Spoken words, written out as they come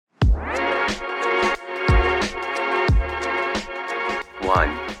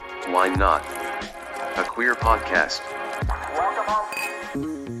Why Not? A queer podcast.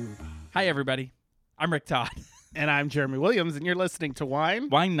 Hi, everybody. I'm Rick Todd. And I'm Jeremy Williams, and you're listening to Wine.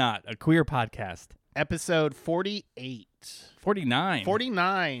 Why Not? A queer podcast. Episode 48. 49.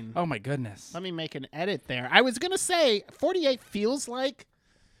 49. Oh, my goodness. Let me make an edit there. I was going to say 48 feels like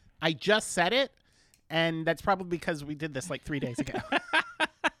I just said it, and that's probably because we did this like 3 days ago.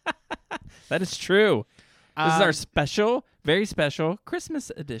 That is true. This is our special, very special Christmas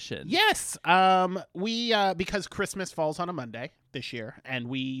edition. Yes. We because Christmas falls on a Monday this year, and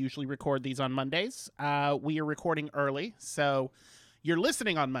we usually record these on Mondays. We are recording early, so you're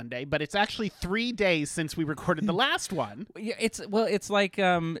listening on Monday, but it's actually 3 days since we recorded the last one. Yeah, it's like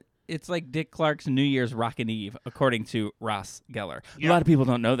Dick Clark's New Year's Rockin' Eve, according to Ross Geller. Yeah. A lot of people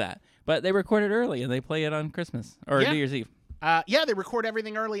don't know that, but they record it early and they play it on Christmas or New Year's Eve. Yeah, they record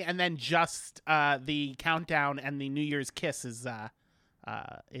everything early, and then just the countdown and the New Year's kiss is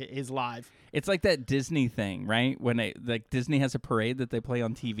live. It's like that Disney thing, right? When Disney has a parade that they play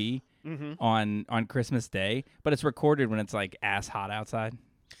on TV on Christmas Day, but it's recorded when it's like ass hot outside.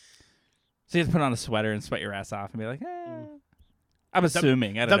 So you have to put on a sweater and sweat your ass off and be like, I'm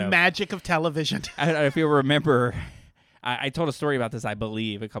assuming. I don't know. The magic of television. I don't know if you remember, I told a story about this, I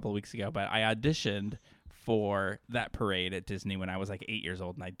believe, a couple of weeks ago, but I auditioned for that parade at Disney when I was like 8 years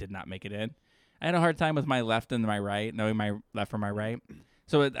old, and I did not make it in. I had a hard time with my left and my right, knowing my left from my right.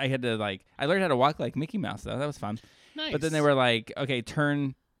 So I had to I learned how to walk like Mickey Mouse, though. That was fun. Nice. But then they were like, okay,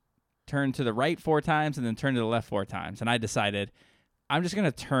 turn to the right 4 times and then turn to the left 4 times. And I decided I'm just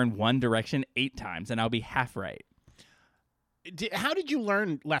going to turn one direction 8 times and I'll be half right. How did you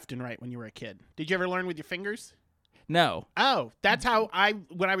learn left and right when you were a kid? Did you ever learn with your fingers? No. Oh, that's how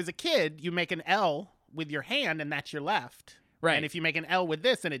when I was a kid, you make an L with your hand, and that's your left. Right. And if you make an L with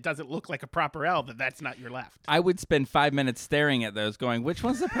this and it doesn't look like a proper L, then that's not your left. I would spend 5 minutes staring at those going, which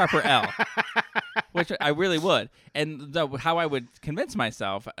one's the proper L? Which I really would. And how I would convince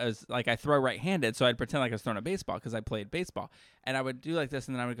myself is I throw right-handed, so I'd pretend like I was throwing a baseball because I played baseball. And I would do like this,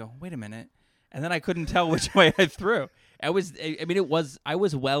 and then I would go, wait a minute. And then I couldn't tell which way I threw. I was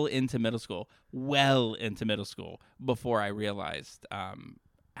well into middle school before I realized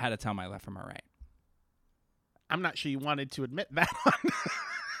how to tell my left from my right. I'm not sure you wanted to admit that one.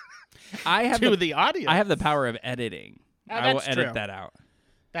 I have the audience. I have the power of editing. Oh, I will that's edit true. that out.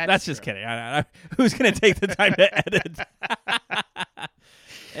 That's just true. kidding. Who's going to take the time to edit?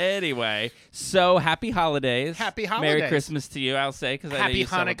 Anyway, so happy holidays. Happy holidays. Merry Christmas to you, I'll say, because I know Happy you Hanukkah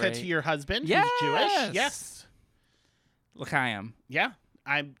celebrate. to your husband, Yes. who's Jewish. Yes. L'chaim. Yeah.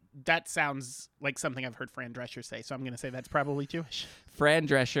 That sounds like something I've heard Fran Drescher say, so I'm going to say that's probably Jewish. Fran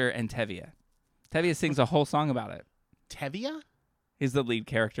Drescher and Tevye. Tevye sings a whole song about it. Tevye? He's the lead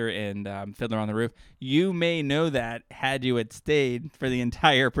character in Fiddler on the Roof. You may know that had you had stayed for the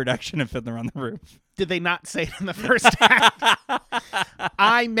entire production of Fiddler on the Roof. Did they not say it in the first act?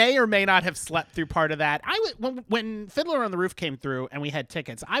 I may or may not have slept through part of that. When Fiddler on the Roof came through and we had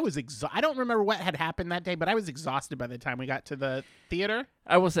tickets, I was I don't remember what had happened that day, but I was exhausted by the time we got to the theater.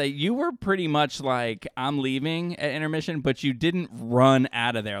 I will say, you were pretty much like, I'm leaving at intermission, but you didn't run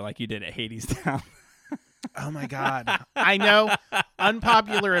out of there like you did at Hadestown. Oh, my God. I know.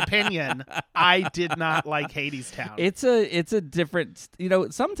 Unpopular opinion. I did not like Hadestown. It's a different,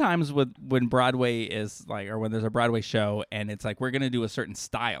 sometimes when Broadway is or when there's a Broadway show and it's we're going to do a certain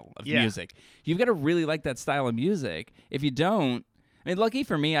style of music, you've got to really like that style of music. If you don't, lucky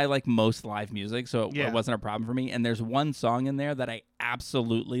for me, I like most live music, so it wasn't a problem for me. And there's one song in there that I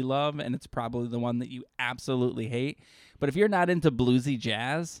absolutely love, and it's probably the one that you absolutely hate. But if you're not into bluesy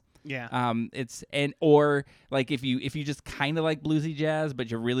jazz, if you just kind of like bluesy jazz, but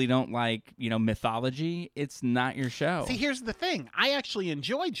you really don't like, mythology, it's not your show. See, here's the thing. I actually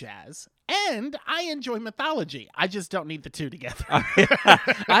enjoy jazz and I enjoy mythology. I just don't need the two together.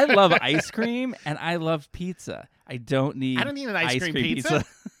 I love ice cream and I love pizza. I don't need an ice cream pizza.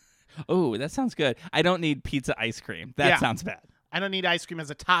 Oh, that sounds good. I don't need pizza ice cream. That sounds bad. I don't need ice cream as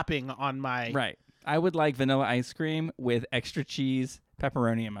a topping on my... Right. I would like vanilla ice cream with extra cheese,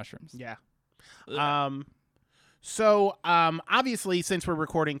 pepperoni, and mushrooms. Yeah. So obviously, since we're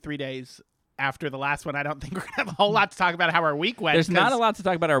recording 3 days after the last one, I don't think we're going to have a whole lot to talk about how our week went. There's not a lot to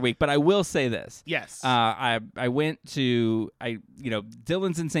talk about our week, but I will say this. Yes. I went to,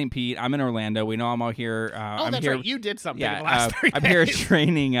 Dylan's in St. Pete. I'm in Orlando. We know I'm all here. That's right. You did something in the last 3 days. I'm here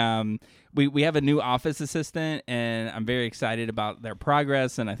training. We have a new office assistant, and I'm very excited about their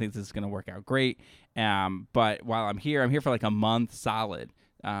progress, and I think this is going to work out great. But while I'm here for like a month solid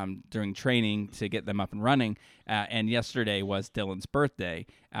during training to get them up and running. And yesterday was Dylan's birthday,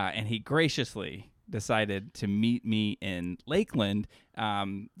 and he graciously decided to meet me in Lakeland.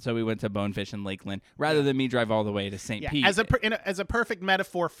 So we went to Bonefish in Lakeland rather than me drive all the way to St. Pete. As a perfect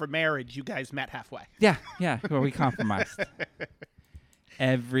metaphor for marriage, you guys met halfway. Yeah. Well, we compromised.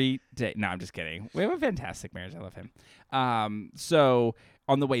 Every day. No, I'm just kidding. We have a fantastic marriage. I love him. So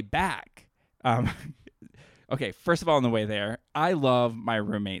on the way back, okay, first of all, on the way there, I love my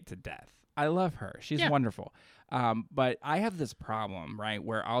roommate to death. I love her. She's wonderful. But I have this problem, right,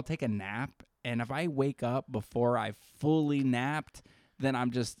 where I'll take a nap, and if I wake up before I fully napped, then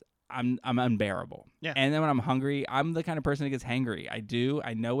I'm unbearable. Yeah. And then when I'm hungry, I'm the kind of person that gets hangry.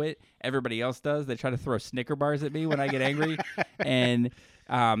 I know it. Everybody else does. They try to throw Snicker bars at me when I get angry. And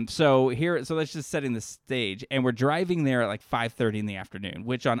so that's just setting the stage. And we're driving there at like 5:30 in the afternoon,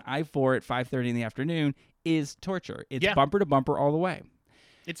 which on I-4 at 5:30 in the afternoon is torture. It's bumper to bumper all the way.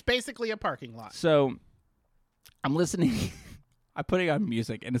 It's basically a parking lot. So I'm listening. I'm putting on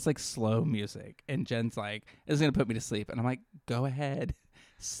music, and it's like slow music. And Jen's like, "This is going to put me to sleep." And I'm like, "Go ahead,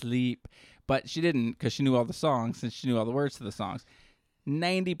 sleep." But she didn't, because she knew all the songs, and she knew all the words to the songs.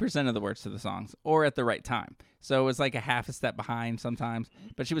 90% of the words to the songs, or at the right time. So it was like a half a step behind sometimes.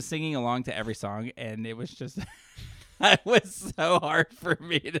 But she was singing along to every song, and it was just... it was so hard for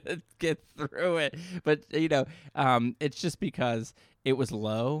me to get through it. But, it's just because it was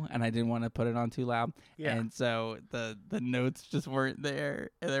low and I didn't want to put it on too loud. Yeah. And so the notes just weren't there,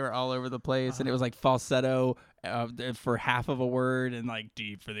 and they were all over the place. And it was like falsetto for half of a word and like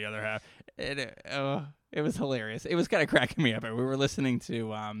deep for the other half. And it was hilarious. It was kind of cracking me up. We were listening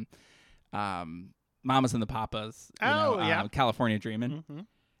to Mamas and the Papas, California Dreamin'. Mm-hmm.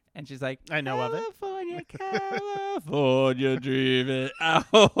 And she's like, I know of it. California dreaming.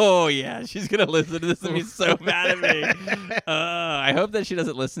 Oh, yeah. She's going to listen to this and be so mad at me. I hope that she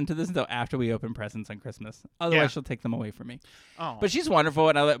doesn't listen to this until after we open presents on Christmas. Otherwise, she'll take them away from me. Oh. But she's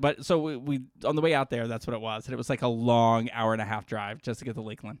wonderful. But so we on the way out there, that's what it was. And it was like a long hour-and-a-half drive just to get to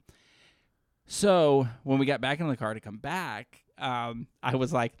Lakeland. So when we got back in the car to come back, I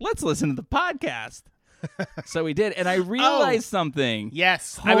was like, let's listen to the podcast. So we did, and I realized something.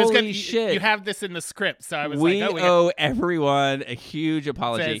 Yes, Holy shit! You have this in the script, so I was we owe everyone a huge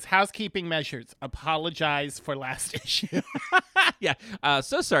apology. It says housekeeping measures. Apologize for last issue. Yeah,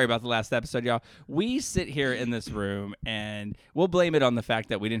 so sorry about the last episode, y'all. We sit here in this room, and we'll blame it on the fact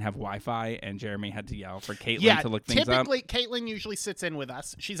that we didn't have Wi-Fi, and Jeremy had to yell for Caitlin to look things up. Typically, Caitlin usually sits in with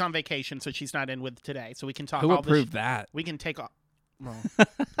us. She's on vacation, so she's not in with today. So we can talk. Who approved that? We can take off. Well.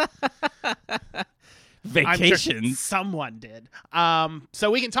 Vacations. Sure someone did. So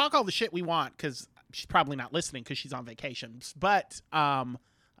we can talk all the shit we want because she's probably not listening because she's on vacations. But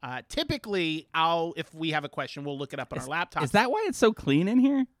typically, if we have a question, we'll look it up on our laptop. Is that why it's so clean in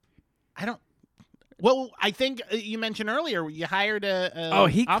here? Well, I think you mentioned earlier you hired a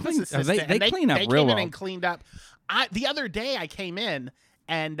office assistant. They clean up real well. They came in and cleaned up. The other day I came in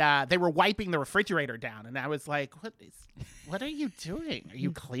and they were wiping the refrigerator down, and I was like, What are you doing? Are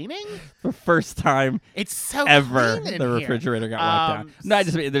you cleaning? For first time it's so ever clean in the refrigerator got wiped down. No, I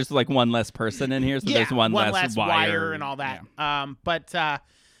just mean there's like one less person in here, so there's one less wire and all that. Yeah.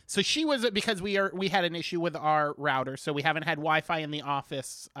 So she was, because we had an issue with our router, so we haven't had Wi-Fi in the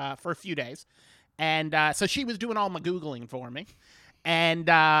office for a few days. And so she was doing all my Googling for me. And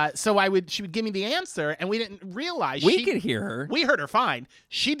so she would give me the answer, and we didn't realize we could hear her. We heard her fine.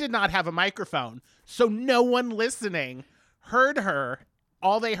 She did not have a microphone, so no one listening heard her.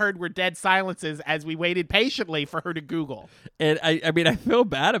 All they heard were dead silences as we waited patiently for her to Google. And I mean, I feel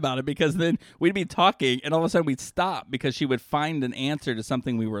bad about it because then we'd be talking, and all of a sudden we'd stop because she would find an answer to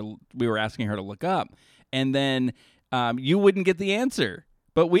something we were asking her to look up, and then you wouldn't get the answer.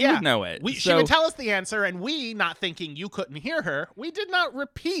 But we would know it. She would tell us the answer, and we, not thinking you couldn't hear her, we did not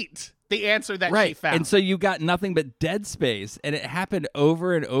repeat the answer that she found. And so you got nothing but dead space, and it happened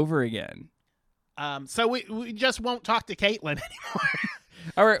over and over again. So we just won't talk to Caitlin anymore.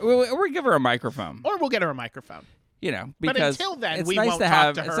 All right, we'll give her a microphone. Or we'll get her a microphone. Because but until then, we nice won't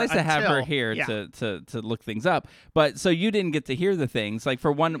talk to her. It's nice to have her here to look things up. But so you didn't get to hear the things. Like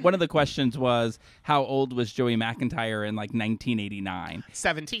for one of the questions was, how old was Joey McIntyre in like 1989?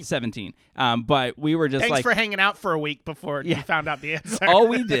 17. But we were just Thanks for hanging out for a week before you found out the answer. All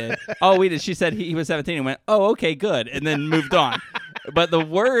we did. She said he was 17 and went, oh, okay, good. And then moved on. But the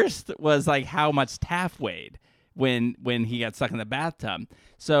worst was like how much Taff weighed when he got stuck in the bathtub.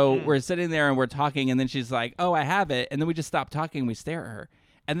 So we're sitting there and we're talking, and then she's like, oh, I have it. And then we just stop talking and we stare at her.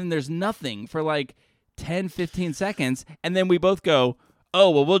 And then there's nothing for like 10, 15 seconds. And then we both go,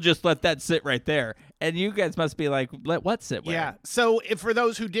 oh, well, we'll just let that sit right there. And you guys must be like, let what sit where? Yeah. So for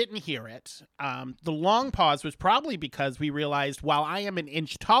those who didn't hear it, the long pause was probably because we realized while I am an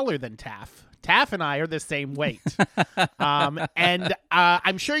inch taller than Taff Taff and I are the same weight. And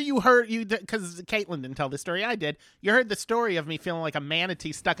I'm sure you heard, because Caitlin didn't tell the story, I did. You heard the story of me feeling like a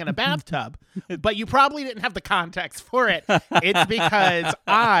manatee stuck in a bathtub, but you probably didn't have the context for it. It's because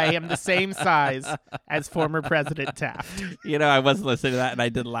I am the same size as former President Taft. I wasn't listening to that, and I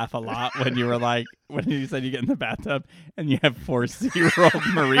did laugh a lot when you were like, when you said you get in the bathtub and you have 4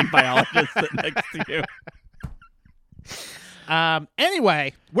 SeaWorld marine biologists sitting next to you.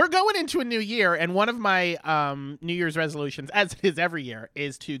 Anyway, we're going into a new year, and one of my New Year's resolutions, as it is every year,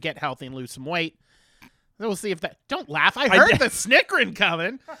 is to get healthy and lose some weight. So we'll see if that... Don't laugh. I heard the snickering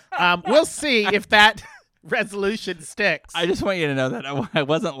coming. We'll see if that resolution sticks. I just want you to know that I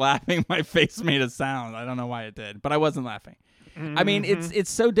wasn't laughing. My face made a sound. I don't know why it did, but I wasn't laughing. Mm-hmm. I mean, it's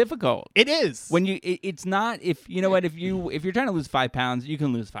so difficult. It is. When it's not, if you know what, if you're trying to lose 5 pounds, you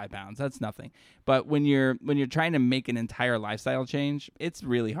can lose 5 pounds. That's nothing. But when you're trying to make an entire lifestyle change, it's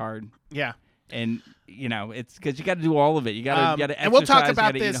really hard. Yeah. And it's because you got to do all of it. You got to exercise. And we'll talk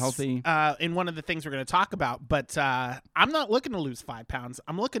about this in one of the things we're going to talk about. But I'm not looking to lose 5 pounds.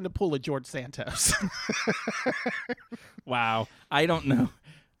 I'm looking to pull a George Santos. Wow. I don't know.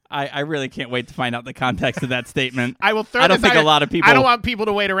 I really can't wait to find out the context of that statement. I will. I don't think a lot of people. I don't want people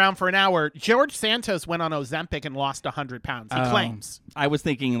to wait around for an hour. George Santos went on Ozempic and lost 100 pounds. He claims. I was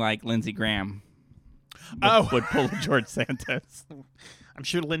thinking like Lindsey Graham. Would pull a George Santos. I'm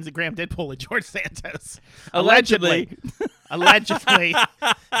sure Lindsey Graham did pull a George Santos. Allegedly. Allegedly.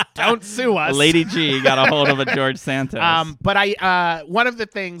 Don't sue us. Lady G got a hold of a George Santos. But one of the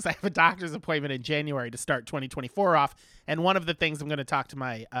things, I have a doctor's appointment in January to start 2024 off, and one of the things I'm going to talk to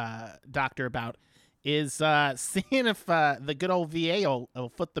my doctor about is seeing if the good old VA will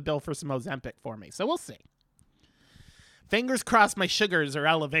foot the bill for some Ozempic for me. So we'll see. Fingers crossed my sugars are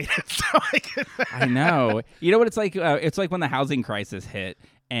elevated. So I know. You know what it's like? It's like when the housing crisis hit,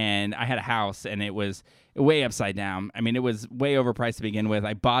 and I had a house, and it was way upside down. I mean, it was way overpriced to begin with.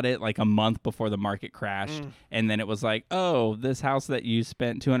 I bought it like a month before the market crashed, and then it was like, oh, this house that you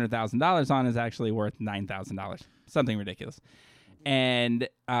spent $200,000 on is actually worth $9,000. Something ridiculous. And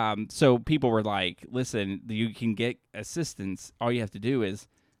so people were like, listen, you can get assistance. All you have to do is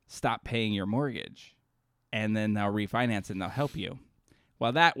stop paying your mortgage, and then they'll refinance it and they'll help you.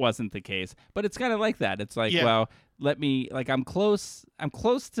 Well, that wasn't the case, but it's kind of like that. It's like, well, I'm close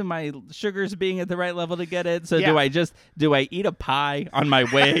to my sugars being at the right level to get it. So do I eat a pie on my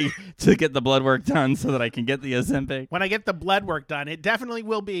way to get the blood work done so that I can get the Ozempic? When I get the blood work done, it definitely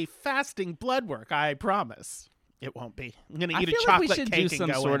will be fasting blood work. I promise. It won't be. I'm going to eat a chocolate like we should cake do some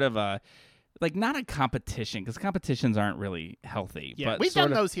and go sort in. of not a competition, because competitions aren't really healthy. Yeah, but we've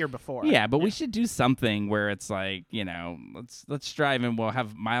done those here before. Yeah, but we should do something where it's like, let's strive and we'll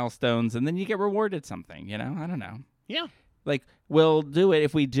have milestones, and then you get rewarded something. I don't know. Yeah. Like, we'll do it.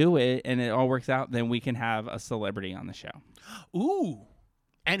 If we do it and it all works out, then we can have a celebrity on the show. Ooh.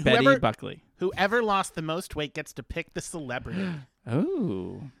 And Betty Buckley. Whoever lost the most weight gets to pick the celebrity.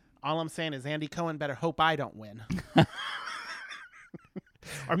 Ooh. All I'm saying is Andy Cohen better hope I don't win.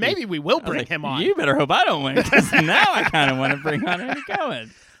 Or maybe we will bring him on. You better hope I don't win, because now I kind of want to bring on Andy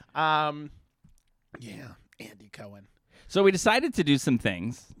Cohen. Yeah, Andy Cohen. So we decided to do some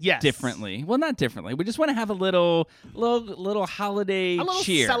things differently. Well, not differently. We just want to have a little holiday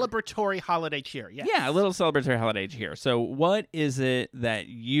cheer. A little celebratory holiday cheer, yes. Yeah, a little celebratory holiday cheer. So what is it that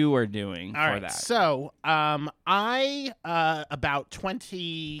you are doing for that? So I, about 20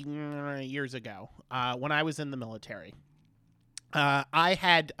 years ago, when I was in the military, I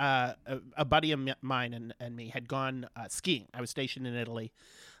had a buddy of mine and me had gone skiing. I was stationed in Italy.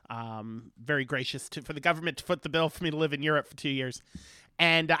 Very gracious for the government to foot the bill for me to live in Europe for 2 years.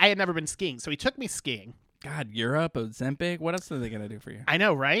 And I had never been skiing, so he took me skiing. God, Europe, Ozempic, what else are they going to do for you? I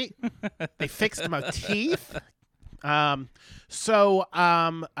know, right? They fixed my teeth. I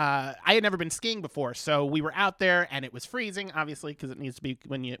had never been skiing before, so we were out there, and it was freezing, obviously, because it needs to be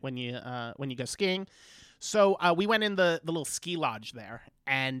when you go skiing. So we went in the little ski lodge there,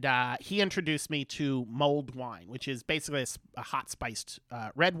 and he introduced me to mulled wine, which is basically a hot spiced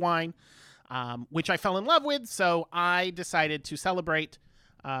red wine, which I fell in love with. So I decided to celebrate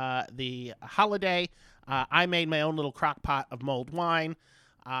the holiday. I made my own little crock pot of mulled wine,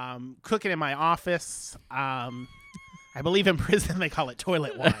 cook it in my office. I believe in prison they call it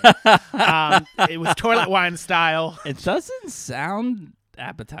toilet wine. It was toilet wine style. It doesn't sound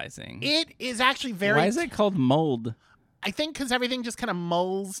appetizing. It is actually very... Why is it called mold? I think because everything just kind of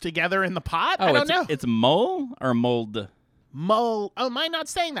mulls together in the pot. Oh, I don't know. It's mull or mold? Mull. Oh, am I not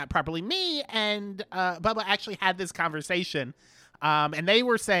saying that properly? Me and Bubba actually had this conversation, and they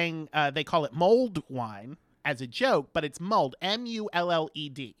were saying they call it mulled wine as a joke, but it's mulled,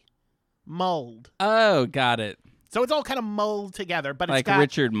 M-U-L-L-E-D. mulled. Oh, got it. So it's all kind of mulled together, but it's Like got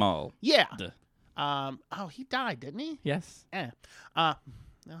Richard Mull. yeah. Duh. He died, didn't he? Yes.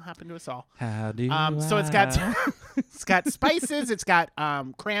 That'll happen to us all. How do So it's got I- it's got spices, it's got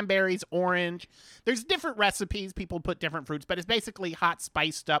cranberries, orange. There's different recipes. People put different fruits, but it's basically hot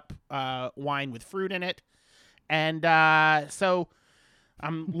spiced up wine with fruit in it. And so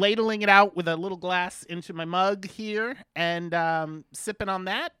I'm ladling it out with a little glass into my mug here and sipping on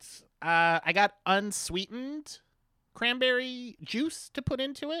that. I got unsweetened cranberry juice to put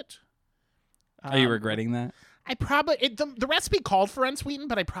into it. Are you regretting that? I probably the recipe called for unsweetened,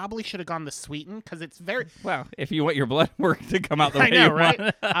 but I probably should have gone the sweetened because it's very. Well, if you want your blood work to come out the way I know, you right?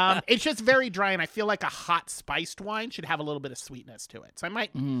 want. It's just very dry, and I feel like a hot spiced wine should have a little bit of sweetness to it. So I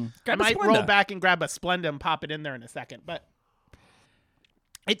might, Grab a roll Splenda. back and grab a Splenda and pop it in there in a second, but.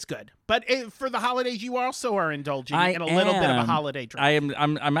 It's good, but for the holidays, you also are indulging in a little bit of a holiday drink.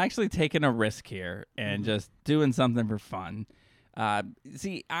 I'm actually taking a risk here and just doing something for fun.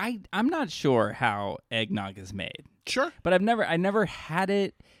 See, I'm not sure how eggnog is made, Sure. but I never had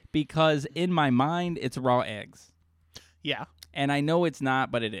it because in my mind it's raw eggs, Yeah. and I know it's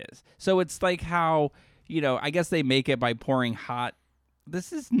not, but it is. So it's like how I guess they make it by pouring hot. This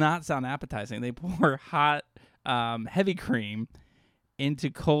does not sound appetizing. They pour hot, heavy cream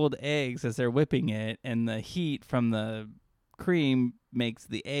into cold eggs as they're whipping it, and the heat from the cream makes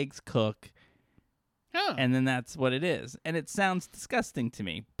the eggs cook, and then that's what it is. And it sounds disgusting to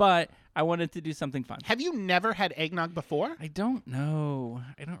me, but I wanted to do something fun. Have you never had eggnog before? I don't know.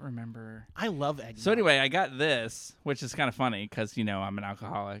 I don't remember. I love eggnog. So anyway, I got this, which is kind of funny because, I'm an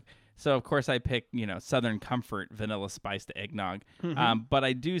alcoholic. So, of course, I picked, Southern Comfort vanilla spiced eggnog. But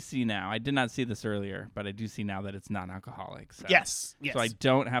I do see now, I did not see this earlier, but I do see now that it's non-alcoholic. So. Yes. So I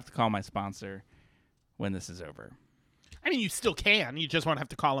don't have to call my sponsor when this is over. I mean, you still can. You just won't have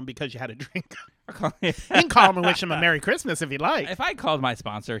to call him because you had a drink. If You can call him and wish him a Merry Christmas if you'd like. I called my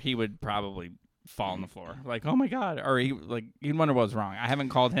sponsor, he would probably fall on the floor. Like, oh my God. Or he'd wonder what was wrong. I haven't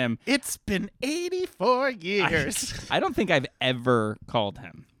called him. It's been 84 years. I don't think I've ever called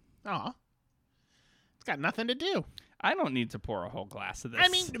him. Aw. It's got nothing to do. I don't need to pour a whole glass of this. I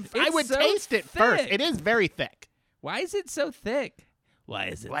mean, I It's would so taste it first. thick. It is very thick. Why is it so thick? Why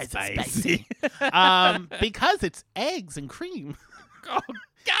is it spicy? Because it's eggs and cream. Oh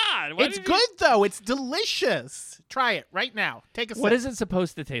God! What It's good, though. It's delicious. Try it right now. Take a sip. What is it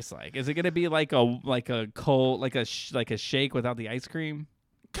supposed to taste like? Is it going to be like a cold like a shake without the ice cream?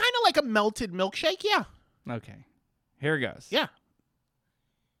 Kind of like a melted milkshake, yeah. Okay, here it goes. Yeah.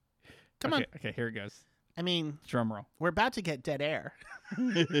 Come on. Okay, here it goes. I mean, Drum roll. we're about to get dead air.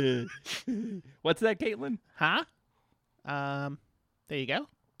 What's that, Caitlin? Huh? There you go.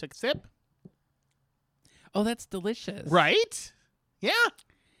 Took a sip. Oh, that's delicious. Right? Yeah.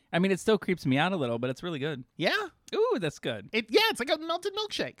 I mean, it still creeps me out a little, but it's really good. Yeah. Ooh, that's good. It's like a melted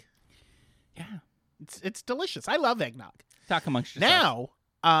milkshake. Yeah. It's delicious. I love eggnog. Talk amongst yourselves.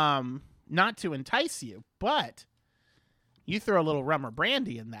 Now, not to entice you, but you throw a little rum or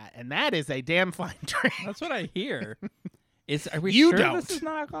brandy in that, and that is a damn fine drink. That's what I hear. Are we You sure don't. this is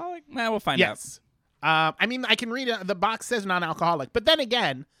non-alcoholic? Nah, we'll find out. Yes. I mean, I can read it. The box says non-alcoholic, but then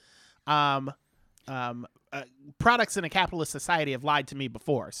again, products in a capitalist society have lied to me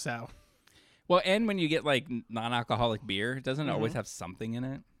before. So, Well, and when you get like non-alcoholic beer, doesn't it always have something in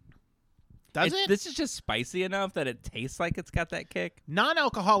it? does it? This is just spicy enough that it tastes like it's got that kick.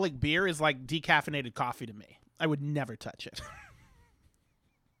 Non-alcoholic beer is like decaffeinated coffee to me. I would never touch it.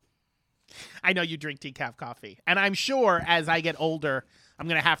 I know you drink decaf coffee, and I'm sure as I get older, I'm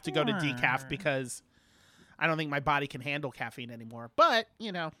going to have to go to decaf because I don't think my body can handle caffeine anymore. But,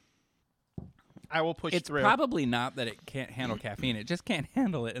 I will push It's through. probably not that it can't handle caffeine. It just can't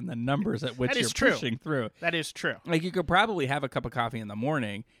handle it in the numbers at which That you're is true. pushing through. That is true. Like you could probably have a cup of coffee in the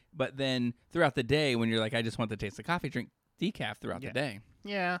morning, but then throughout the day when you're like, I just want the taste of coffee, drink decaf throughout the day.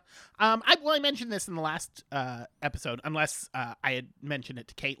 Yeah. I mentioned this in the last episode, unless I had mentioned it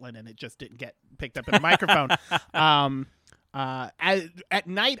to Caitlin and it just didn't get picked up in the microphone. At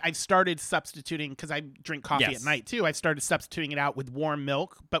night, I've started substituting, because I drink coffee Yes. at night too. I've started substituting it out with warm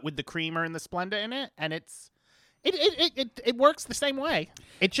milk, but with the creamer and the Splenda in it, and it works the same way.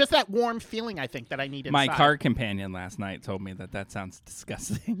 It's just that warm feeling, I think, that I need inside. My car companion last night told me that sounds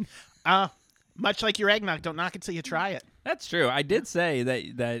disgusting. Much like your eggnog, don't knock it till you try it. That's true. I did say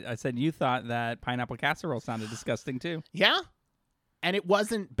that I said you thought that pineapple casserole sounded disgusting too. Yeah, and it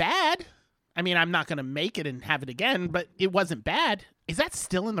wasn't bad. I mean, I'm not going to make it and have it again, but it wasn't bad. Is that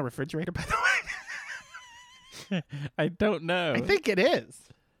still in the refrigerator, by the way? I don't know. I think it is.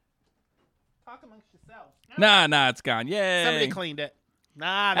 Talk amongst yourselves. Nah, it's gone. Yay. Somebody cleaned it.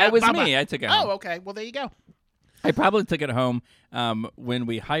 Nah, That was Bubba. me. I took it home. Oh, okay. Well, there you go. I probably took it home when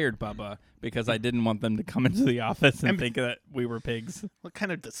we hired Bubba because I didn't want them to come into the office and think that we were pigs. What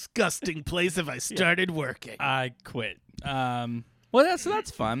kind of disgusting place have I started working? I quit.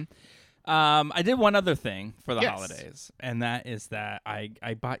 That's fun. I did one other thing for the holidays, and that is that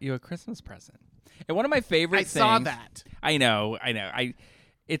I bought you a Christmas present. And one of my favorite things. I saw that. I know.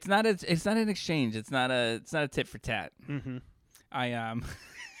 It's not an exchange. It's not a tit for tat. Mm-hmm.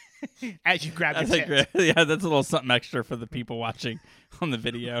 As you grab the tit. Yeah, that's a little something extra for the people watching on the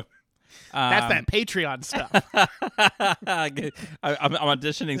video. That's that Patreon stuff. I'm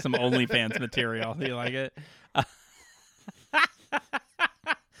auditioning some OnlyFans material. Do you like it?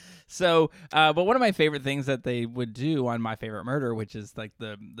 So, but one of my favorite things that they would do on My Favorite Murder, which is like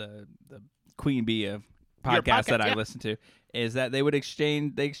the queen bee of podcasts that I listen to, is that they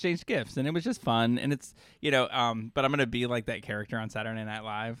exchange gifts, and it was just fun. And it's but I'm gonna be like that character on Saturday Night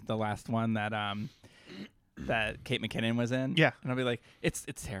Live, the last one that Kate McKinnon was in. Yeah, and I'll be like, it's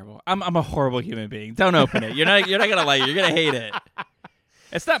terrible. I'm a horrible human being. Don't open it. You're not gonna like it. You're gonna hate it.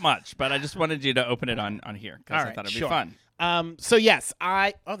 It's not much, but I just wanted you to open it on here because I thought it'd be fun. So yes,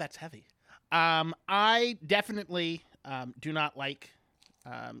 that's heavy. I definitely do not like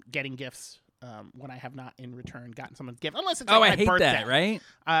getting gifts when I have not in return gotten someone's gift, unless it's like my I hate birthday. That, right?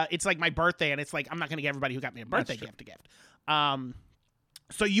 It's like my birthday, and it's like I'm not going to get everybody who got me a birthday gift a gift.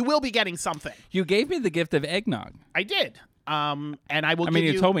 So you will be getting something. You gave me the gift of eggnog. I did. And I will.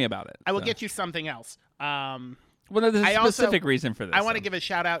 You told me about it. I will get you something else. Well, there's a specific reason for this. I want to give a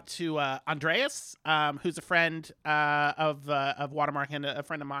shout out to Andreas, who's a friend of Watermark and a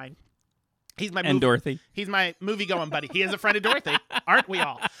friend of mine. Dorothy. He's my movie-going buddy. He is a friend of Dorothy, aren't we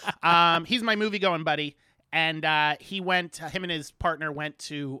all? He's my movie-going buddy, and him and his partner went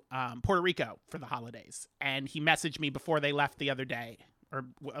to Puerto Rico for the holidays, and he messaged me before they left the other day, or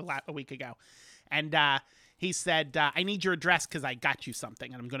a week ago, and he said, I need your address because I got you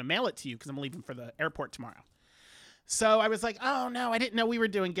something, and I'm going to mail it to you because I'm leaving for the airport tomorrow. So I was like, oh, no, I didn't know we were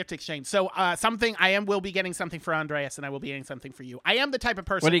doing gift exchange. So will be getting something for Andreas, and I will be getting something for you. I am the type of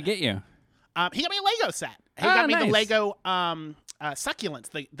person. What did he get you? He got me a Lego set. He got me the Lego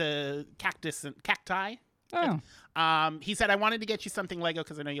succulents, the cactus and cacti. Oh. He said, I wanted to get you something Lego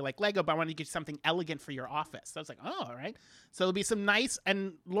because I know you like Lego, but I wanted to get you something elegant for your office. So I was like, oh, all right. So it'll be some nice,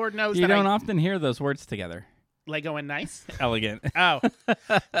 and Lord knows you don't often hear those words together. Lego and nice? Elegant. Oh.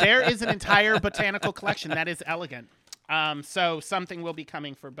 There is an entire botanical collection that is elegant. So something will be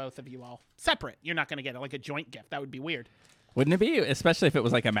coming for both of you all. Separate. You're not going to get like a joint gift. That would be weird. Wouldn't it be? Especially if it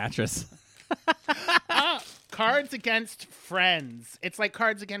was like a mattress. Cards Against Friends. It's like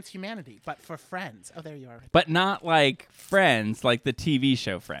Cards Against Humanity, but for friends. Oh, there you are. But not like Friends, like the TV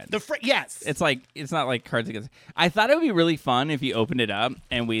show Friends. Yes. It's not like Cards Against. I thought it would be really fun if you opened it up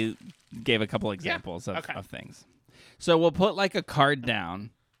and we gave a couple examples of things. So we'll put like a card down,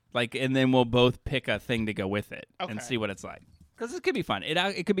 and then we'll both pick a thing to go with it and see what it's like. Because it could be fun.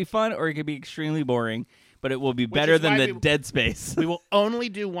 It could be fun or it could be extremely boring, but it will be better than the Dead Space. We will only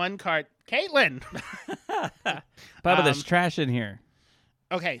do one card. Caitlin! Bubba, there's trash in here.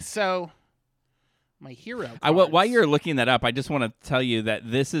 Okay, so my hero cards. While you're looking that up, I just want to tell you that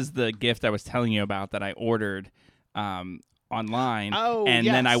this is the gift I was telling you about that I ordered online. Oh, and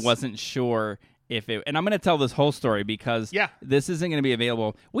yes. then I wasn't sure if it... And I'm going to tell this whole story because this isn't going to be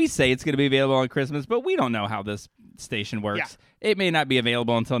available. We say it's going to be available on Christmas, but we don't know how this station works. Yeah. It may not be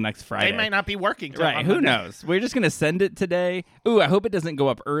available until next Friday. They might not be working. Right, who knows? We're just going to send it today. Ooh, I hope it doesn't go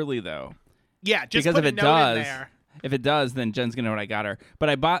up early, though. Yeah, just because put if a it note does, in there. If it does, then Jen's going to know what I got her. But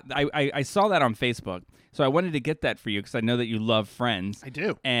I saw that on Facebook, so I wanted to get that for you because I know that you love Friends. I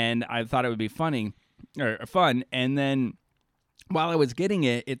do. And I thought it would be fun. And then while I was getting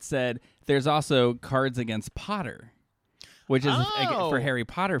it, it said there's also Cards Against Potter, which is for Harry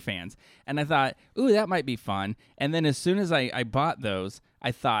Potter fans. And I thought, ooh, that might be fun. And then as soon as I bought those,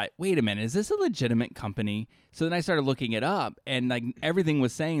 I thought, wait a minute, is this a legitimate company? So then I started looking it up, and everything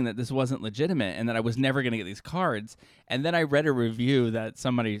was saying that this wasn't legitimate and that I was never going to get these cards. And then I read a review that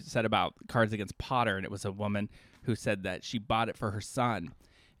somebody said about Cards Against Potter, and it was a woman who said that she bought it for her son,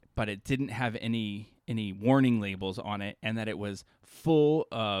 but it didn't have any warning labels on it, and that it was full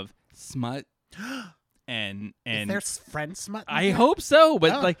of smut. And is there friend smut? I hope so,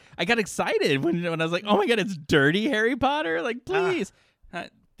 but I got excited when I was like, oh my god, it's dirty Harry Potter! Like, please.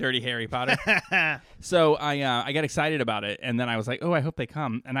 Dirty Harry Potter. So I got excited about it, and then I was like, oh, I hope they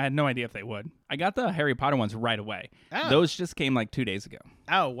come. And I had no idea if they would. I got the Harry Potter ones right away. Oh. Those just came like 2 days ago.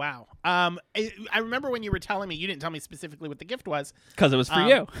 Oh, wow. I remember when you were telling me, you didn't tell me specifically what the gift was. Because it was for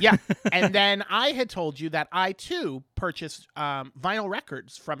you. Yeah. And then I had told you that I, too, purchased vinyl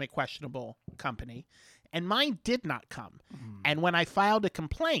records from a questionable company, and mine did not come. And when I filed a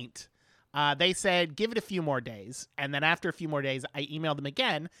complaint, they said, give it a few more days. And then after a few more days, I emailed them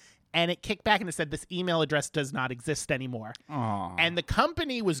again, and it kicked back and it said, this email address does not exist anymore. Aww. And the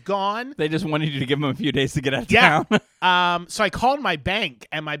company was gone. They just wanted you to give them a few days to get out of town. So I called my bank,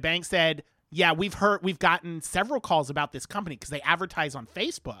 and my bank said, yeah, we've gotten several calls about this company because they advertise on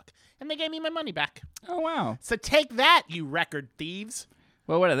Facebook, and they gave me my money back. Oh, wow. So take that, you record thieves.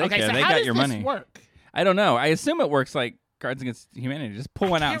 Well, what do they care? So they how got does your this money. work? I don't know. I assume it works like Cards Against Humanity. Just pull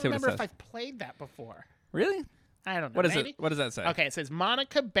one out and see what it I can't remember says. if I've played that before. Really? I don't know. What is maybe? it? What does that say? Okay, it says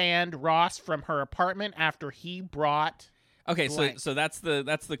Monica banned Ross from her apartment after he brought. Okay, blank. so that's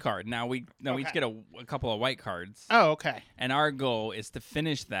the card. Now we each get a couple of white cards. Oh, okay. And our goal is to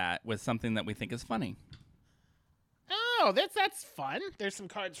finish that with something that we think is funny. Oh, that's fun. There's some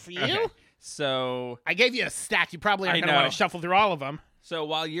cards for you. Okay. So I gave you a stack. You probably aren't I going to want know. to shuffle through all of them. So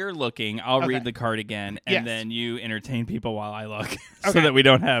while you're looking, I'll Okay. read the card again, and Yes. then you entertain people while I look, so Okay. that we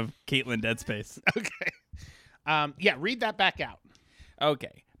don't have Caitlin dead space. Okay. Yeah, read that back out.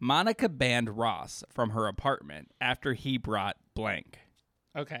 Okay. Monica banned Ross from her apartment after he brought blank.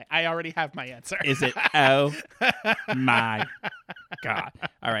 Okay, I already have my answer. Is it? Oh my God!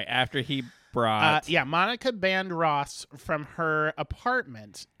 All right. After he brought. Yeah, Monica banned Ross from her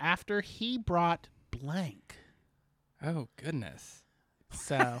apartment after he brought blank. Oh goodness.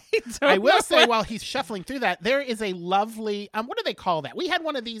 So I will say, while he's shuffling through that, there is a lovely what do they call that? We had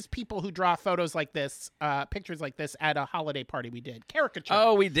one of these people who draw photos like this, pictures like this at a holiday party we did. Caricature.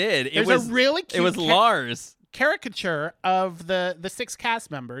 Oh, we did. There's a really cute It was Lars. caricature of the 6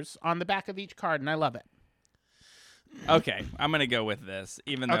 cast members on the back of each card, and I love it. Okay, I'm gonna go with this.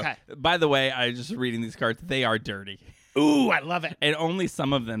 Even though, Okay. by the way, I just reading these cards. They are dirty, Ooh, I love it. and only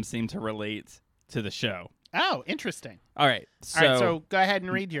some of them seem to relate to the show. Oh, interesting. All right, so, All right, so go ahead and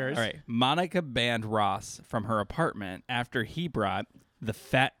read yours. all right. Monica banned Ross from her apartment after he brought the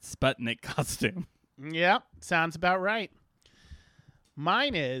fat Sputnik costume. Yep, sounds about right.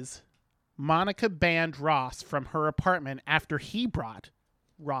 Mine is Monica banned Ross from her apartment after he brought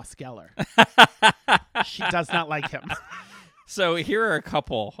Ross Geller. She does not like him. So here are a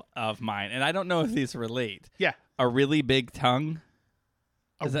couple of mine, and I don't know if these relate. Yeah. A really big tongue.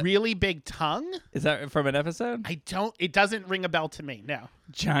 Really big tongue? Is that from an episode? It doesn't ring a bell to me, no.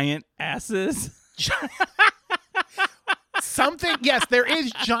 Giant asses. Something, yes, there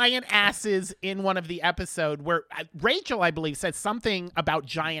is giant asses in one of the episode where Rachel, I believe, said something about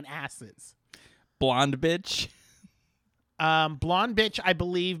giant asses. Blonde bitch. Blonde bitch, I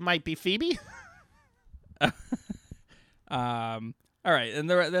believe, might be Phoebe. All right, and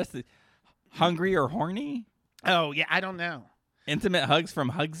that's the hungry or horny. Oh, yeah, I don't know. Intimate hugs from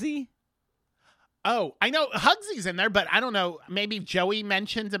Hugsy. Oh, I know Hugsy's in there, but I don't know. Maybe Joey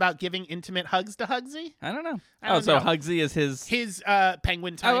mentions about giving intimate hugs to Hugsy. I don't know. I don't so know. Hugsy is his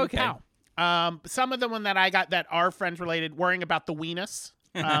penguin time okay. pal. Some of the one that I got that are friends related, worrying about the weenus,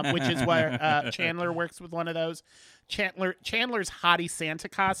 which is where Chandler works with one of those. Chandler's hottie Santa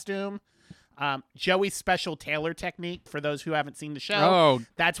costume. Joey's special tailor technique, for those who haven't seen the show. Oh,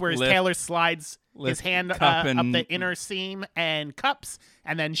 that's where his tailor slides his hand up the inner seam and cups,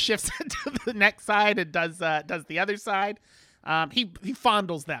 and then shifts it to the next side and does the other side. He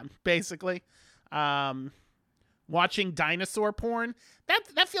fondles them, basically. Watching dinosaur porn.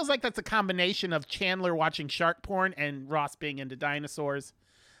 That feels like that's a combination of Chandler watching shark porn and Ross being into dinosaurs.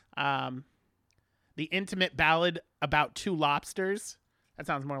 The intimate ballad about 2 lobsters. That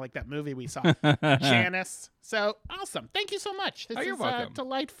sounds more like that movie we saw. Janice. So, awesome. Thank you so much. This you're is welcome.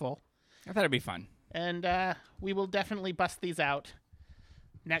 delightful. I thought it'd be fun. And we will definitely bust these out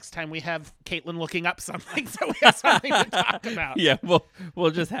next time we have Caitlin looking up something, so we have something to talk about. Yeah,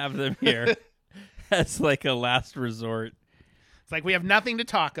 we'll just have them here as like a last resort. It's like we have nothing to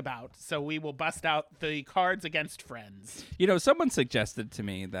talk about, so we will bust out the Cards Against Friends. You know, someone suggested to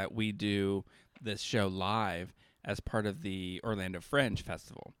me that we do this show live as part of the Orlando Fringe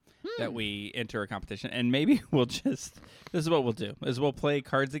Festival. That we enter a competition, and maybe we'll just, this is what we'll do, is we'll play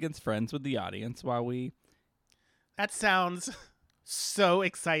Cards Against Friends with the audience while we. That sounds so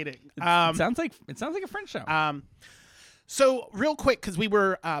exciting. It sounds like a Fringe show. So real quick, because we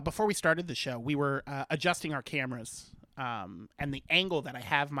were, before we started the show, we were adjusting our cameras, and the angle that I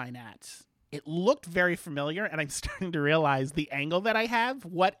have mine at It looked very familiar, and I'm starting to realize the angle that I have,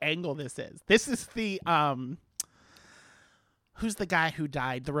 what angle this is. This is the, who's the guy who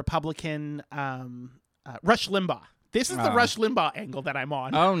died? The Republican, Rush Limbaugh. This is the Rush Limbaugh angle that I'm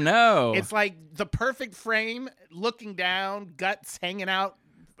on. Oh, no. It's like the perfect frame, looking down, guts hanging out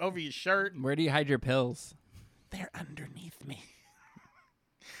over your shirt. Where do you hide your pills? They're underneath me.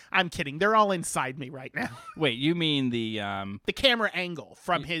 I'm kidding. They're all inside me right now. Wait, you mean the camera angle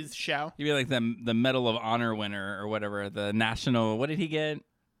from his show? You mean like the Medal of Honor winner or whatever, the national, what did he get?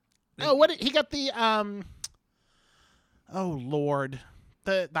 He got the oh Lord.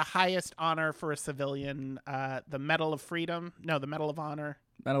 The highest honor for a civilian, the Medal of Freedom. No, the Medal of Honor.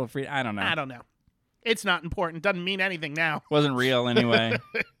 Medal of Freedom. I don't know. It's not important. Doesn't mean anything now. Wasn't real anyway.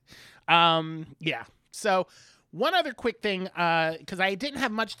 Yeah. So one other quick thing, because I didn't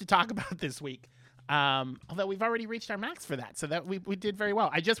have much to talk about this week, although we've already reached our max for that, so that we did very well.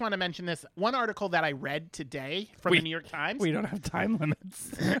 I just want to mention this one article that I read today from the New York Times. We don't have time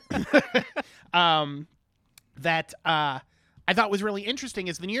limits. That I thought was really interesting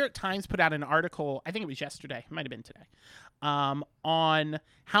is the New York Times put out an article, I think it was yesterday, it might have been today, on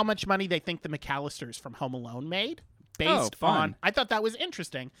how much money they think the McAllisters from Home Alone made. Based on, I thought that was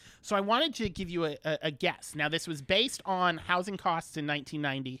interesting. So I wanted to give you a guess. Now, this was based on housing costs in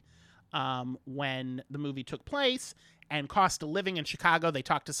 1990 when the movie took place and cost of living in Chicago. They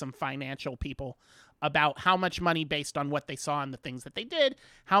talked to some financial people about how much money, based on what they saw and the things that they did,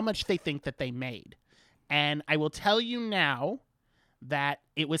 how much they think that they made. And I will tell you now that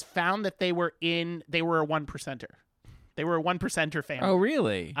it was found that they were a one percenter. They were a one percenter family. Oh,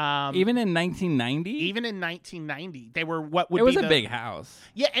 really? Even in 1990? Even in 1990, they were what would be It was a big house.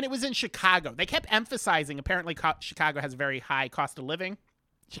 Yeah, and it was in Chicago. They kept emphasizing, apparently Chicago has a very high cost of living.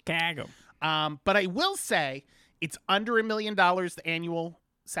 Chicago. But I will say it's under $1 million the annual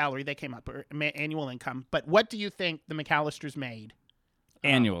salary they came up, or annual income. But what do you think the McAllisters made?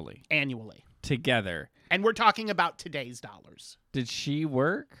 Annually. Annually. Together. And we're talking about today's dollars. Did she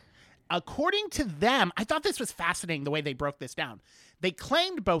work? According to them, I thought this was fascinating the way they broke this down. They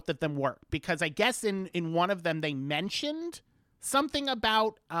claimed both of them worked because I guess in one of them they mentioned something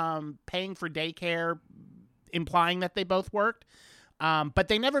about paying for daycare, implying that they both worked. But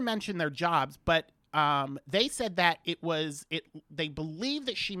they never mentioned their jobs. But they said that they believe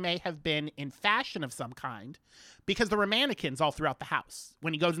that she may have been in fashion of some kind because there were mannequins all throughout the house.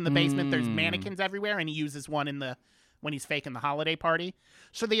 When he goes in the basement, there's mannequins everywhere, and he uses one when he's faking the holiday party.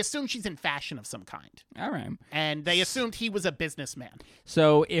 So they assume she's in fashion of some kind. All right. And they assumed he was a businessman.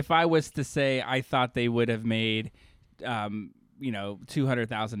 So if I was to say I thought they would have made, $200,000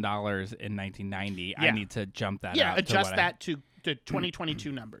 in 1990, yeah. I need to jump that Yeah, out adjust that to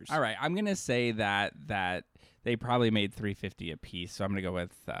 2022 numbers. All right. I'm going to say that they probably made $350 a piece, so I'm going to go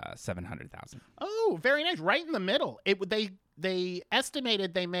with $700,000. Oh, very nice. Right in the middle. They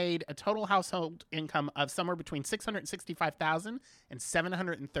estimated they made a total household income of somewhere between $665,000 and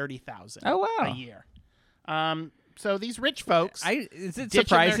 $730,000 a year. So these rich folks, is it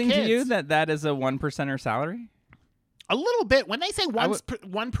surprising to you that is a one percenter salary? A little bit. When they say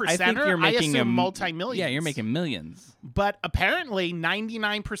one percenter, I assume multi-millions. Yeah, you're making millions. But apparently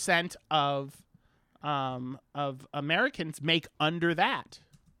 99% of Americans make under that.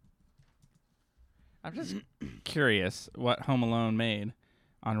 I'm just curious what Home Alone made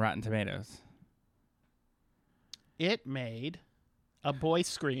on Rotten Tomatoes. It made a boy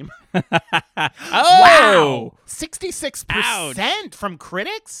scream. Wow! 66% from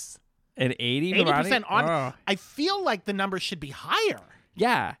critics? And 80% on. I feel like the number should be higher.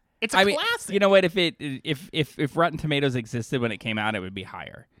 Yeah. It's a classic. You know what? If Rotten Tomatoes existed when it came out, it would be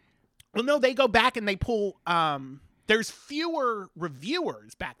higher. Well, no, they go back and they pull. There's fewer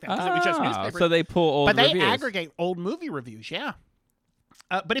reviewers back then because it was just newspapers. So they pull old reviews. But they aggregate old movie reviews, yeah.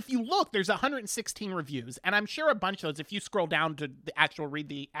 But if you look, there's 116 reviews, and I'm sure a bunch of those, if you scroll down to read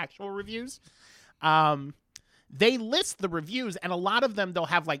the actual reviews, they list the reviews, and a lot of them, they'll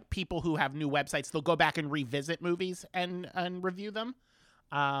have like people who have new websites. They'll go back and revisit movies and review them.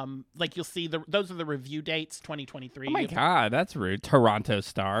 Like you'll see those are the review dates, 2023. Oh my God, that's rude. Toronto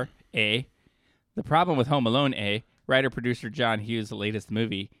Star, A. The problem with Home Alone, A. Writer-producer John Hughes' latest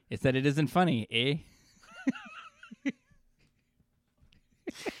movie is that it isn't funny, A.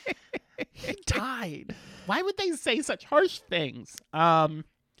 He died. Why would they say such harsh things?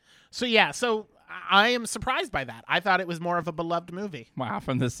 So I am surprised by that. I thought it was more of a beloved movie. Wow,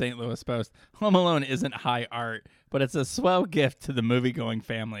 from the St. Louis Post. Home Alone isn't high art, but it's a swell gift to the movie-going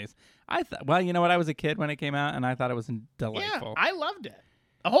families. Well, you know what? I was a kid when it came out, and I thought it was delightful. Yeah, I loved it.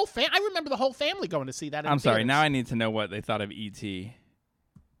 I remember the whole family going to see that. I'm sorry. Now I need to know what they thought of E.T.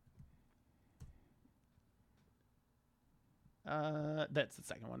 That's the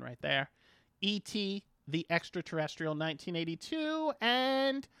second one right there. E.T. the Extraterrestrial, 1982,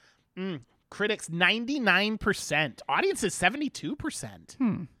 and critics 99%. Audience is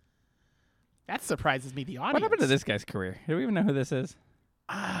 72%. That surprises me. The audience. What happened to this guy's career? Do we even know who this is?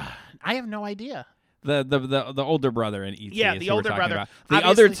 I have no idea. The older brother in E.T. Yeah, is the who we're older talking brother. about. The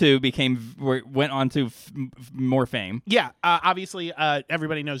Obviously- other two went on to more fame Yeah, obviously,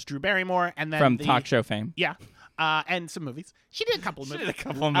 everybody knows Drew Barrymore, and then from the, talk show fame. Yeah, and some movies. She did a couple of movies.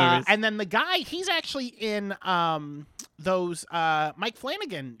 movies. And then the guy, he's actually in those Mike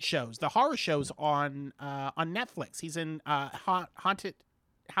Flanagan shows, the horror shows on Netflix. He's in Haunted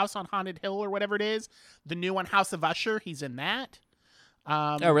House on Haunted Hill or whatever it is. The new one, House of Usher. He's in that.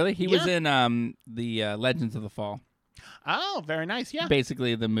 Oh, really? He was in the Legends of the Fall. Oh, very nice. Yeah.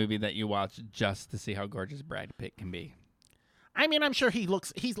 Basically, the movie that you watch just to see how gorgeous Brad Pitt can be. I mean, I'm sure he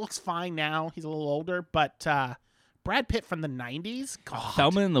looks fine now. He's a little older, but Brad Pitt from the 90s? God.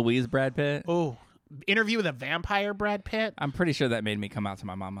 Thelma and Louise Brad Pitt? Oh, Interview with a Vampire Brad Pitt? I'm pretty sure that made me come out to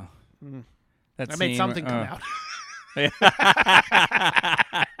my mama. That made something come out.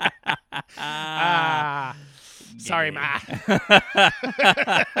 Sorry, Ma.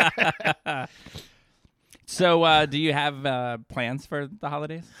 So, do you have plans for the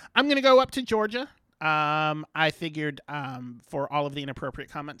holidays? I'm going to go up to Georgia. I figured for all of the inappropriate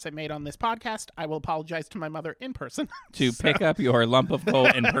comments I made on this podcast, I will apologize to my mother in person. To pick up your lump of coal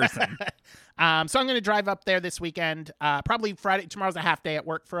in person. So I'm going to drive up there this weekend. Probably Friday. Tomorrow's a half day at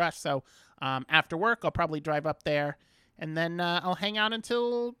work for us. So after work, I'll probably drive up there. And then I'll hang out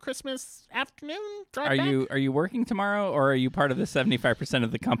until Christmas afternoon. Drive back. Are you working tomorrow, or are you part of the 75%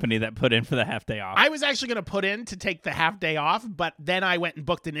 of the company that put in for the half day off? I was actually going to put in to take the half day off, but then I went and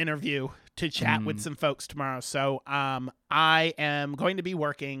booked an interview to chat with some folks tomorrow. So I am going to be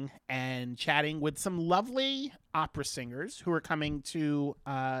working and chatting with some lovely opera singers who are coming to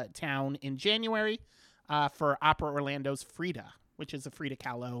town in January for Opera Orlando's Frida, which is a Frida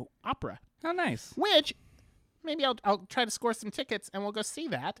Kahlo opera. Oh, nice. Which maybe I'll try to score some tickets and we'll go see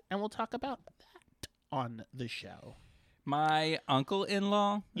that and we'll talk about that on the show. My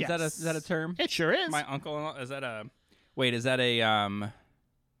uncle-in-law? Yes. Is that a term? It sure is. My uncle-in-law? Is that a... Wait, is that a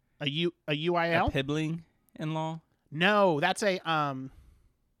UIL? A Pibling-in-law? No, that's a Oh,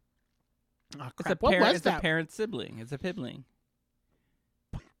 crap. What was it's that? a parent sibling. It's a Pibling.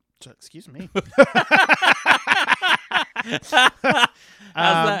 Excuse me.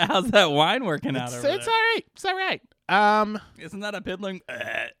 How's that wine working out over It's there? all right. It's all right. Isn't that a Pibling?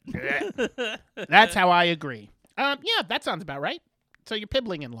 That's how I agree. Yeah, that sounds about right. So you're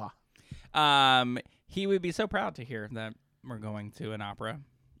Pibling-in-law. He would be so proud to hear that we're going to an opera.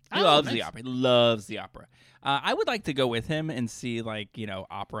 He Oh, loves nice. the opera. He loves the opera. I would like to go with him and see,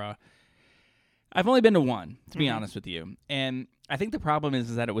 opera. I've only been to one, to be honest with you. And I think the problem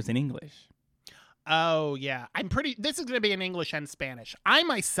is that it was in English. Oh, yeah. This is going to be in English and Spanish. I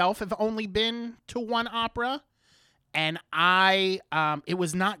myself have only been to one opera, and it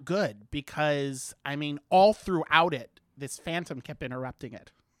was not good because, all throughout it, this phantom kept interrupting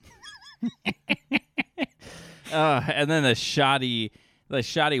it. And then the shoddy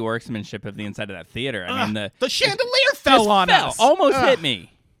workmanship of the inside of that theater. The chandelier fell on us. Almost hit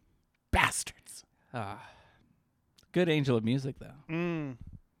me. Bastards. Good angel of music, though.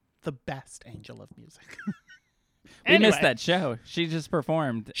 The best angel of music. We Anyway. missed that show. She just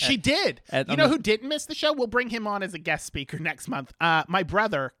performed. She did. You know who didn't miss the show? We'll bring him on as a guest speaker next month. My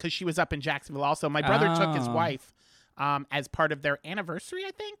brother, because she was up in Jacksonville also. My brother took his wife as part of their anniversary,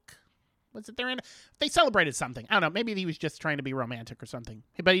 I think. Was it their They celebrated something. I don't know. Maybe he was just trying to be romantic or something.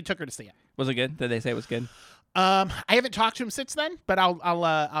 But he took her to see it. Was it good? Did they say it was good? I haven't talked to him since then, but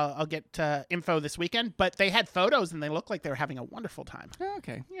I'll get info this weekend. But they had photos, and they looked like they were having a wonderful time. Oh,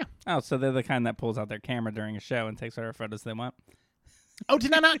 okay. Yeah. Oh, so they're the kind that pulls out their camera during a show and takes whatever photos they want. Oh,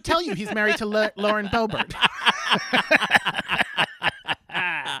 did I not tell you he's married to Lauren Boebert?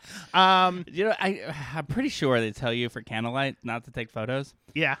 I'm pretty sure they tell you for candlelight not to take photos.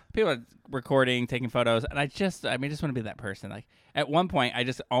 Yeah. People are recording, taking photos, and I just want to be that person. Like at one point, I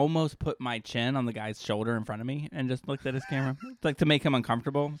just almost put my chin on the guy's shoulder in front of me and just looked at his camera, like to make him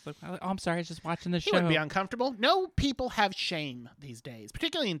uncomfortable. It's like, oh, I'm sorry, I was just watching the He show. wouldn't be uncomfortable. No people have shame these days,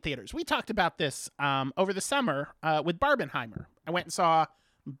 particularly in theaters. We talked about this over the summer with Barbenheimer. I went and saw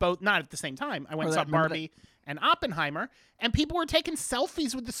both, not at the same time. I went and saw Barbie and Oppenheimer, and people were taking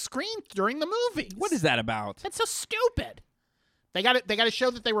selfies with the screen during the movies. What is that about? That's so stupid. They got to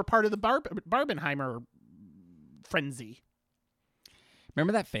show that they were part of the Barbenheimer frenzy.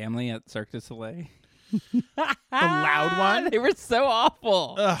 Remember that family at Cirque du Soleil? The loud one. They were so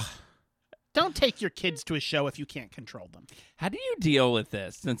awful. Ugh. Don't take your kids to a show if you can't control them. How do you deal with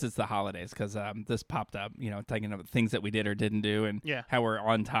this since it's the holidays? Because this popped up, talking about things that we did or didn't do and how we're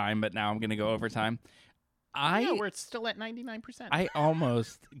on time, but now I'm going to go overtime. We're still at 99%. I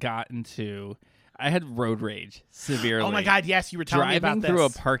almost got into... I had road rage severely. Oh, my God, yes, you were telling me about this. Driving through a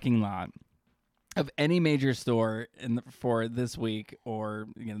parking lot of any major store for this week or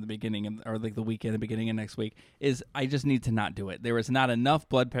the beginning or like the weekend, the beginning of next week is I just need to not do it. There was not enough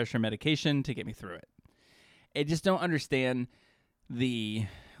blood pressure medication to get me through it. I just don't understand that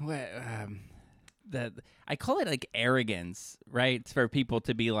I call it like arrogance, right? It's for people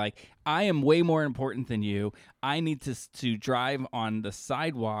to be like, I am way more important than you. I need to drive on the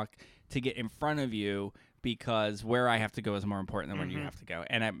sidewalk to get in front of you because where I have to go is more important than where you have to go.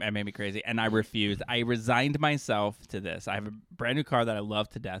 And it made me crazy. And I refused. I resigned myself to this. I have a brand new car that I love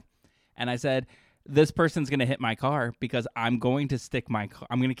to death. And I said, this person's going to hit my car because I'm going to stick my car.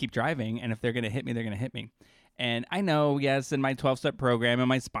 I'm going to keep driving. And if they're going to hit me, they're going to hit me. And I know, yes, in my 12-step program and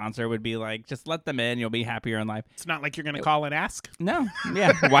my sponsor would be like, just let them in. You'll be happier in life. It's not like you're going to call and ask. No.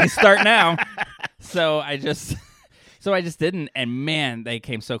 Yeah. Why start now? So I just didn't, and man, they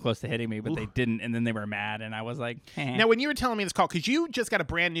came so close to hitting me, but they didn't, and then they were mad, and I was like, eh. Now, when you were telling me this call, because you just got a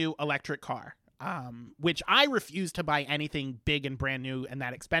brand new electric car, which I refuse to buy anything big and brand new and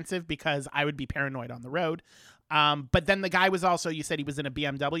that expensive because I would be paranoid on the road. But then the guy was also, you said he was in a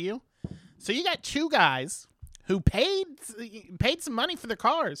BMW. So you got two guys who paid some money for their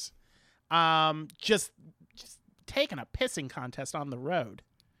cars, just taking a pissing contest on the road.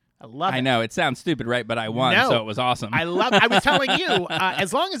 I love it. I know it sounds stupid, right? But I won, so it was awesome. I was telling you,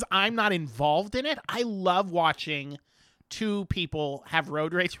 as long as I'm not involved in it, I love watching two people have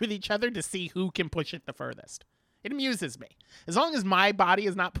road rage with each other to see who can push it the furthest. It amuses me. As long as my body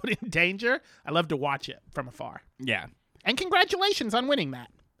is not put in danger, I love to watch it from afar. Yeah. And congratulations on winning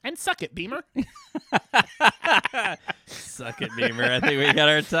that. And suck it, Beamer. Suck it, Beamer. I think we got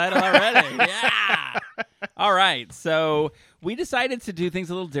our title already. Yeah. All right. So we decided to do things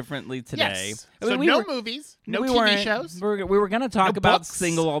a little differently today. Yes. So no movies, no TV shows. We were going to talk about books.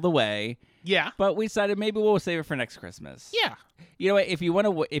 Single All the Way. Yeah. But we decided maybe we'll save it for next Christmas. Yeah. You know what? If you want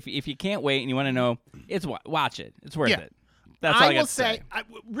to, if you can't wait and you want to know, watch it. It's worth it. That's all I got to say.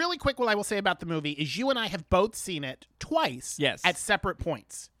 Really quick, what I will say about the movie is you and I have both seen it twice at separate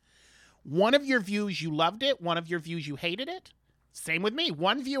points. One of your views, you loved it. One of your views, you hated it. Same with me.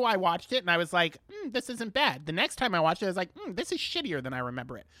 One view, I watched it, and I was like, this isn't bad. The next time I watched it, I was like, this is shittier than I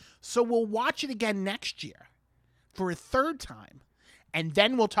remember it. So we'll watch it again next year for a third time, and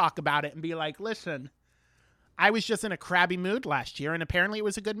then we'll talk about it and be like, listen, I was just in a crabby mood last year, and apparently it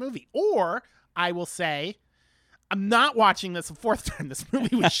was a good movie. Or I will say, I'm not watching this a fourth time. This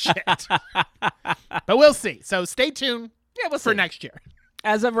movie was shit. But we'll see. So stay tuned for next year.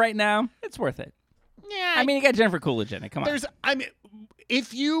 As of right now, it's worth it. Yeah. I mean, you got Jennifer Coolidge in it. Come on.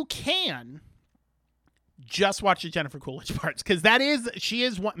 If you can, just watch the Jennifer Coolidge parts, because she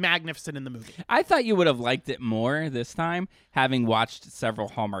is magnificent in the movie. I thought you would have liked it more this time, having watched several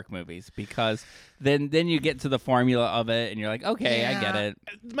Hallmark movies, because then you get to the formula of it, and you're like, okay, I get it.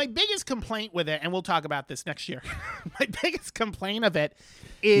 My biggest complaint with it, and we'll talk about this next year, my biggest complaint of it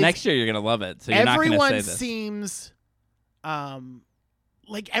is... Next year, you're going to love it, so you're not going to say this. Everyone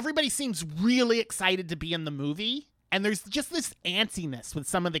seems... everybody seems really excited to be in the movie, and there's just this antsiness with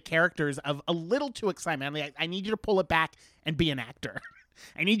some of the characters of a little too excitement. Like, I need you to pull it back and be an actor.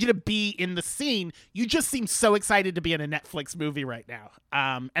 I need you to be in the scene. You just seem so excited to be in a Netflix movie right now.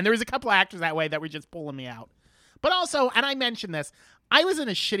 And there was a couple of actors that way that were just pulling me out. But also, and I mentioned this, I was in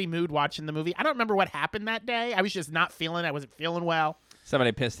a shitty mood watching the movie. I don't remember what happened that day. I was just not feeling it. I wasn't feeling well.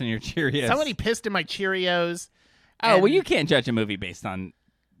 Somebody pissed in your Cheerios. Somebody pissed in my Cheerios. Oh, well, you can't judge a movie based on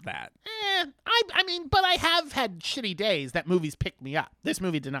that. I mean, but I have had shitty days that movies picked me up. This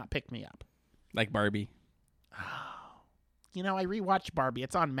movie did not pick me up. Like Barbie. I rewatched Barbie.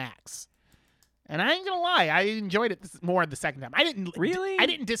 It's on Max. And I ain't gonna lie, I enjoyed it more the second time. I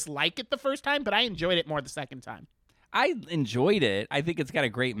didn't dislike it the first time, but I enjoyed it more the second time. I enjoyed it. I think it's got a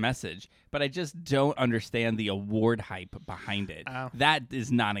great message, but I just don't understand the award hype behind it. Oh. That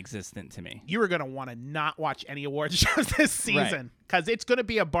is non-existent to me. You are going to want to not watch any award shows this season, because it's going to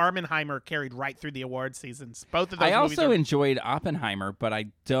be a Barbenheimer carried right through the award seasons. Both of those. I also enjoyed Oppenheimer, but I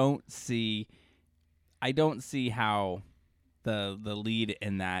don't see how the lead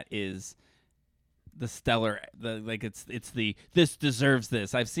in that is the stellar, this deserves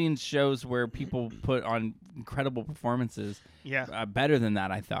this. I've seen shows where people put on incredible performances, better than that,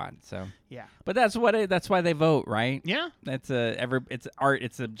 I thought. So but that's why they vote, right? Yeah, it's art,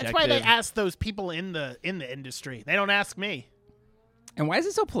 it's objective. That's why they ask those people in the industry. They don't ask me. And why is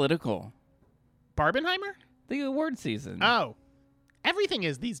it so political? Barbenheimer? The award season. Oh. Everything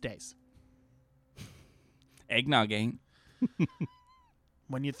is these days. Eggnog ain't.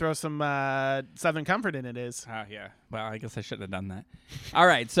 When you throw some Southern Comfort in, it is. Oh, yeah. Well, I guess I shouldn't have done that. All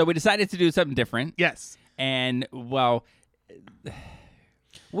right. So we decided to do something different. Yes. And, well,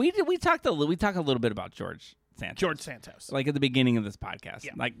 we talk a little bit about George Santos. George Santos. Like at the beginning of this podcast.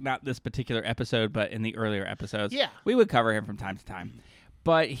 Yeah. Like not this particular episode, but in the earlier episodes. Yeah. We would cover him from time to time.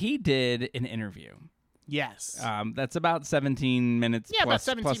 But he did an interview. Yes. That's about 17 minutes Yeah, plus,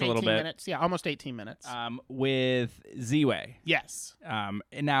 about 17, plus a 18 little bit. minutes. Yeah, almost 18 minutes. With Ziwe. Yes. And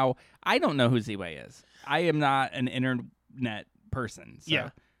now, I don't know who Ziwe is. I am not an internet person. So. Yeah.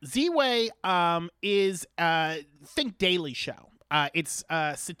 Ziwe is think Daily Show. It's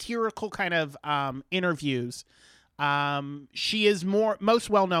satirical kind of interviews. She is most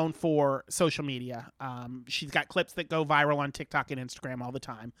well known for social media. She's got clips that go viral on TikTok and Instagram all the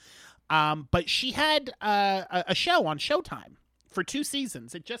time. But she had a show on Showtime for 2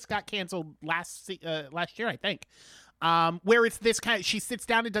 seasons. It just got canceled last year, I think. Where it's this kind of, she sits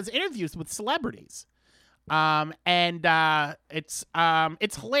down and does interviews with celebrities. And it's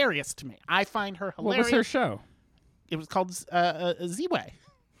hilarious to me. I find her hilarious. What was her show? It was called Ziwe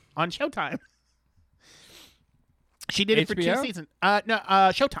on Showtime. She did it for 2 seasons. No,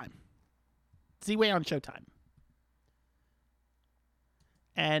 Showtime. Ziwe on Showtime.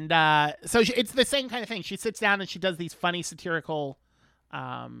 And so it's the same kind of thing. She sits down and she does these funny satirical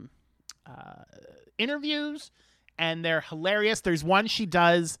interviews, and they're hilarious. There's one she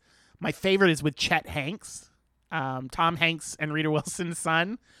does. My favorite is with Chet Hanks, Tom Hanks and Rita Wilson's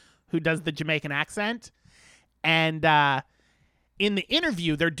son, who does the Jamaican accent. And in the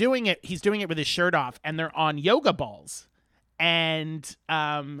interview, they're doing it. He's doing it with his shirt off, and they're on yoga balls. And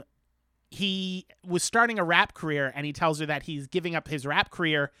he was starting a rap career, and he tells her that he's giving up his rap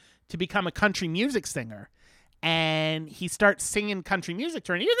career to become a country music singer. And he starts singing country music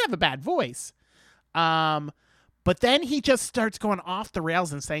to her, and he doesn't have a bad voice. But then he just starts going off the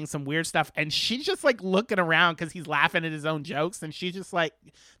rails and saying some weird stuff, and she's just like looking around because he's laughing at his own jokes, and she's just like,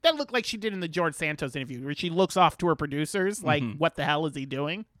 that looked like she did in the George Santos interview, where she looks off to her producers like, what the hell is he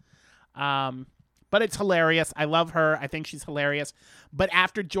doing? But it's hilarious. I love her. I think she's hilarious. But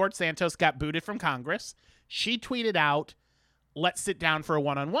after George Santos got booted from Congress, she tweeted out, let's sit down for a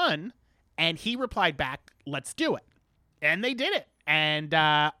one-on-one. And he replied back, let's do it. And they did it. And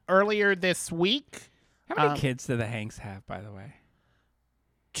earlier this week... How many kids do the Hanks have, by the way?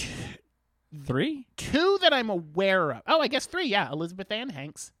 3? 2 that I'm aware of. Oh, I guess 3, yeah. Elizabeth Ann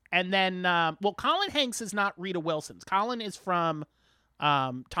Hanks. And then, Colin Hanks is not Rita Wilson's. Colin is from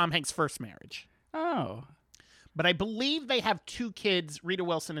Tom Hanks' first marriage. Oh. But I believe they have 2 kids, Rita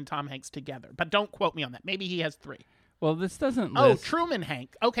Wilson and Tom Hanks together. But don't quote me on that. Maybe he has 3. Well, this doesn't Oh, list... Truman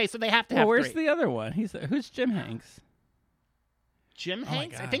Hank. Okay, so they have to have 3. Where's the other one? Who's Jim Hanks? Jim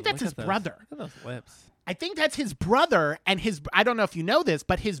Hanks? God, I think that's his brother. Look at those lips. I think that's his brother, and I don't know if you know this,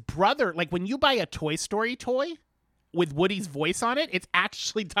 but his brother, like when you buy a Toy Story toy with Woody's voice on it, it's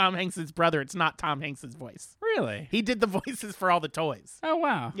actually Tom Hanks' brother. It's not Tom Hanks' voice. Really? He did the voices for all the toys. Oh,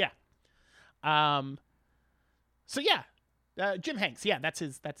 wow. Yeah. So yeah, Jim Hanks. Yeah, that's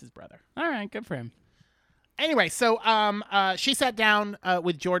his brother. All right, good for him. Anyway, so she sat down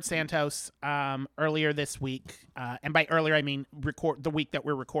with George Santos earlier this week, and by earlier I mean the week that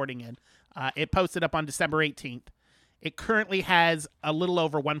we're recording in. It posted up on December 18th. It currently has a little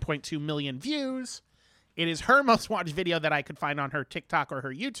over 1.2 million views. It is her most watched video that I could find on her TikTok or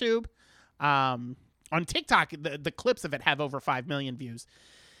her YouTube. On TikTok, the clips of it have over 5 million views.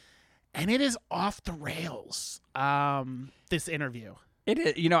 And it is off the rails, this interview. It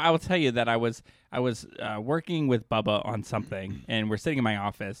is, I will tell you that I was working with Bubba on something, and we're sitting in my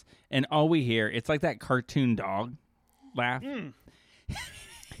office, and all we hear, it's like that cartoon dog laugh.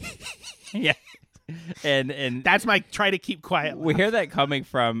 Yeah. And that's my try to keep quiet laugh. We hear that coming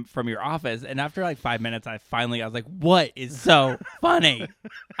from your office, and after like 5 minutes, I was like, what is so funny?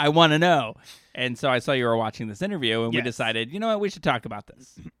 I want to know. And so I saw you were watching this interview, and we decided, you know what, we should talk about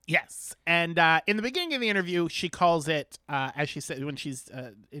this. Yes. And in the beginning of the interview, she calls it, as she said when she's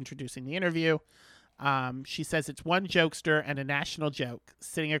introducing the interview, she says it's one jokester and a national joke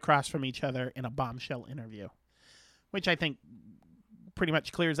sitting across from each other in a bombshell interview, which I think pretty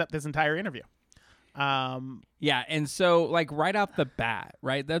much clears up this entire interview. Yeah, and so like right off the bat,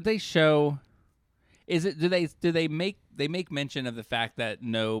 right? That they show, do they make mention of the fact that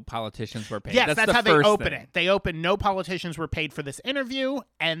no politicians were paid? Yes, that's how they open thing. it. They open no politicians were paid for this interview,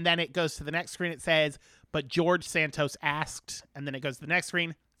 and then it goes to the next screen. It says, but George Santos asked, and then it goes to the next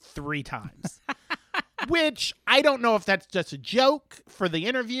screen 3 times. Which I don't know if that's just a joke for the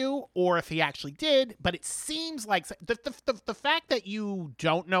interview or if he actually did, but it seems like the fact that you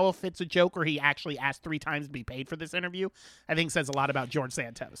don't know if it's a joke or he actually asked 3 times to be paid for this interview, I think says a lot about George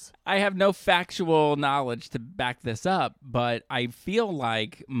Santos. I have no factual knowledge to back this up, but I feel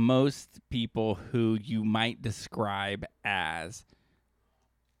like most people who you might describe as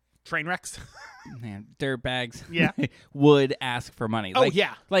Train wrecks. man, dirtbags, Yeah. would ask for money. Oh,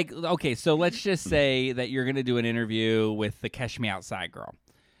 yeah. Like, okay, so let's just say that you're going to do an interview with the Catch Me Outside girl.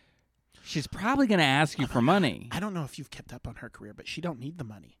 She's probably going to ask you for money. I don't know if you've kept up on her career, but she don't need the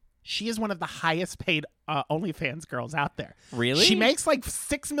money. She is one of the highest paid OnlyFans girls out there. Really? She makes like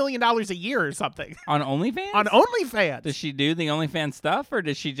 $6 million a year or something. On OnlyFans? On OnlyFans. Does she do the OnlyFans stuff, or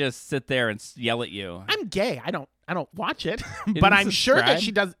does she just sit there and yell at you? I'm gay. I don't watch it, You but didn't I'm sure that subscribe?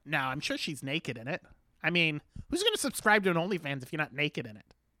 she does. No, I'm sure she's naked in it. I mean, who's going to subscribe to an OnlyFans if you're not naked in it?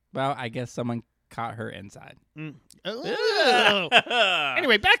 Well, I guess someone caught her inside. Oh.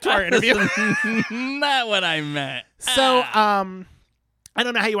 Anyway, back to our interview. Not what I meant. So, I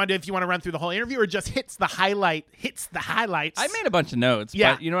don't know how you want to do it, if you want to run through the whole interview or just hits the highlights. I made a bunch of notes,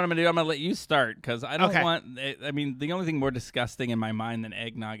 Yeah. but you know what I'm going to do? I'm going to let you start because I don't Okay. I mean, the only thing more disgusting in my mind than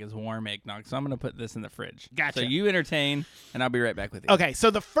eggnog is warm eggnog, so I'm going to put this in the fridge. Gotcha. So you entertain, and I'll be right back with you. Okay,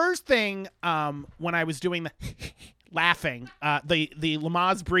 so the first thing when I was doing the laughing, the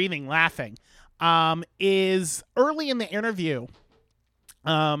Lamaze breathing laughing, is early in the interview.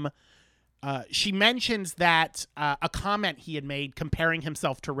 She mentions that a comment he had made comparing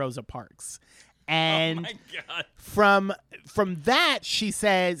himself to Rosa Parks. And Oh, my God. from that, she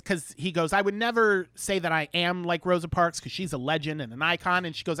says, because he goes, I would never say that I am like Rosa Parks because she's a legend and an icon.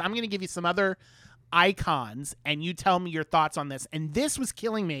 And she goes, I'm going to give you some other icons and you tell me your thoughts on this. And this was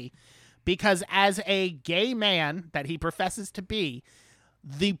killing me because as a gay man that he professes to be,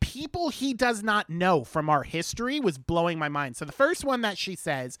 the people he does not know from our history was blowing my mind. So the first one that she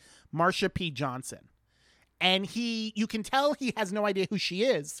says, Marsha P. Johnson. And you can tell he has no idea who she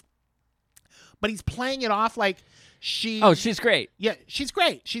is, but he's playing it off like Oh, she's great. Yeah, she's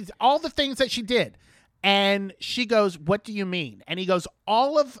great. She's all the things that she did. And she goes, what do you mean? And he goes,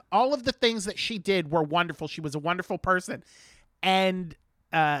 all of the things that she did were wonderful. She was a wonderful person. And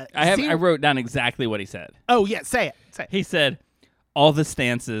I wrote down exactly what he said. Oh, yeah, say it. He said, all the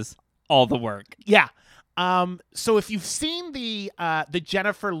stances, all the work. Yeah. So if you've seen the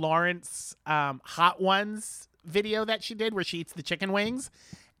Jennifer Lawrence Hot Ones video that she did where she eats the chicken wings,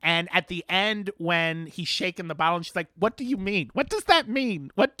 and at the end when he's shaking the bottle and she's like, what do you mean? What does that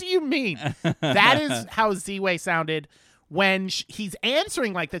mean? What do you mean? That is how Ziwe sounded when he's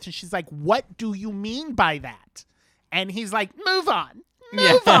answering like this, and she's like, what do you mean by that? And he's like, move on.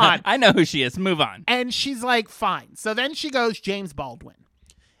 Move on. I know who she is. Move on. And she's like, fine. So then she goes, James Baldwin.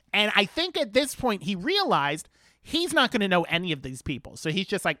 And I think at this point he realized he's not going to know any of these people. So he's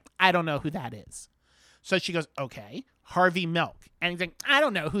just like, I don't know who that is. So she goes, okay, Harvey Milk. And he's like, I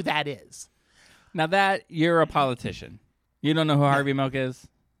don't know who that is. Now that you're a politician, you don't know who Harvey Milk is?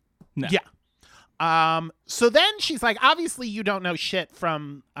 No. Yeah. So then she's like, obviously you don't know shit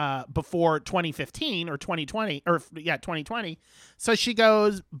from before 2015 or 2020 or 2020. So she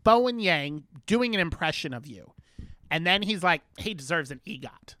goes, Bowen Yang doing an impression of you. And then he's like, he deserves an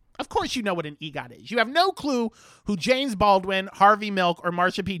EGOT. Of course you know what an EGOT is. You have no clue who James Baldwin, Harvey Milk, or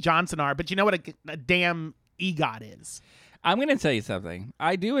Marsha P. Johnson are, but you know what a damn EGOT is. I'm going to tell you something.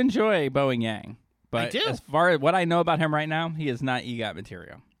 I do enjoy Bowen Yang. But I do. as far as what I know about him right now, he is not EGOT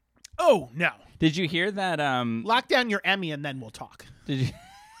material. Oh, no. Did you hear that? Lock down your Emmy and then we'll talk. Did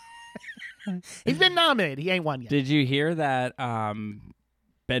you? He's been nominated. He ain't won yet. Did you hear that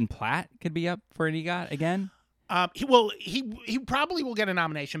Ben Platt could be up for an EGOT again? He probably will get a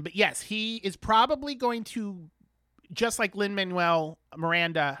nomination, but yes, he is probably going to, just like Lin-Manuel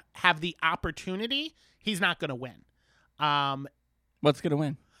Miranda, have the opportunity. He's not going to win. What's going to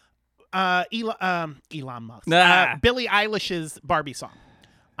win? Elon Musk. Nah. Billie Eilish's Barbie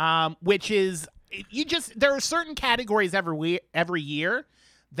song, which is there are certain categories every year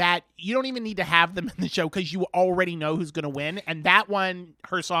that you don't even need to have them in the show because you already know who's going to win. And that one,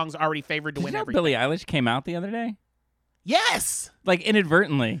 her song's already favored to Did win you know everything. Billie Eilish came out the other day? Yes. Like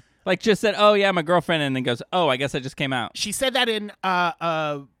inadvertently. Like just said, oh yeah, my girlfriend, and then goes, oh, I guess I just came out. She said that in,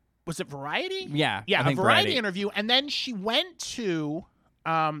 was it Variety? Yeah. Yeah, I a think Variety interview. And then she went to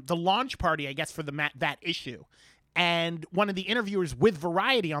the launch party, I guess, for that issue. And one of the interviewers with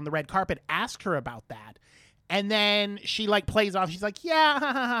Variety on the red carpet asked her about that. And then she plays off. She's like,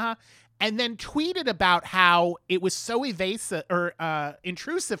 yeah. And then tweeted about how it was so evasive or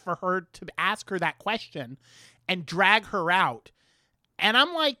intrusive for her to ask her that question and drag her out. And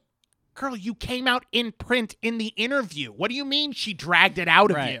I'm like, girl, you came out in print in the interview. What do you mean she dragged it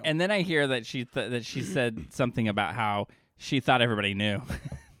out of Right. you? And then I hear that she said something about how she thought everybody knew.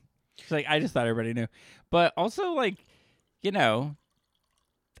 She's like, I just thought everybody knew. But also, like, you know,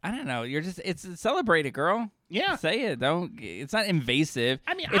 I don't know. It's celebrate it, girl. Yeah. Say it. It's not invasive.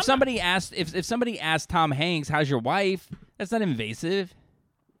 I mean, if somebody asked Tom Hanks, how's your wife? That's not invasive.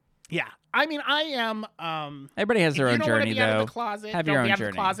 Yeah. I mean, I am. Everybody has their own journey, be though. Out of the closet, Have don't your be own out journey.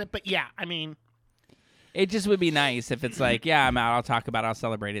 Of the closet. But yeah, I mean, it just would be nice if it's like, yeah, I'm out. I'll talk about it. I'll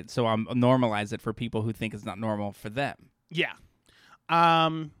celebrate it. So I'll normalize it for people who think it's not normal for them. yeah.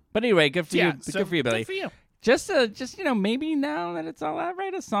 But anyway, good for you. So Good for you, Billy. Good for you. Just maybe now that it's all out,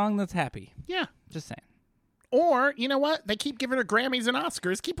 write a song that's happy. Yeah. Just saying. Or you know what? They keep giving her Grammys and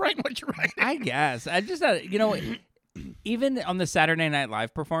Oscars. Keep writing what you're writing. I guess. I just, even on the Saturday Night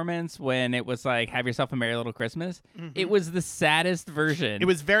Live performance when it was like, have yourself a merry little Christmas, it was the saddest version. It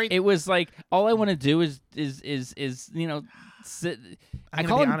was very. It was like, all I want to do is sit. I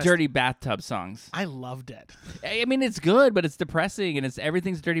call them dirty bathtub songs. I loved it. I mean, it's good, but it's depressing, and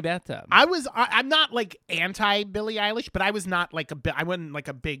everything's dirty bathtub. I'm not like anti Billie Eilish, but I was not like I wasn't like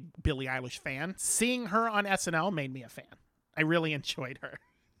a big Billie Eilish fan. Seeing her on SNL made me a fan. I really enjoyed her.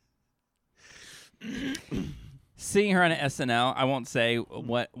 Seeing her on SNL, I won't say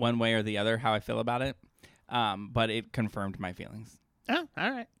what one way or the other how I feel about it, but it confirmed my feelings. Oh,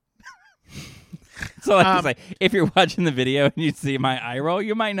 all right. So like if you're watching the video and you see my eye roll,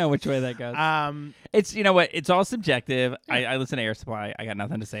 you might know which way that goes. It's you know what, it's all subjective. I listen to Air Supply. I got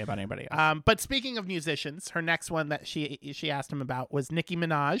nothing to say about anybody else. But speaking of musicians, her next one that she asked him about was Nicki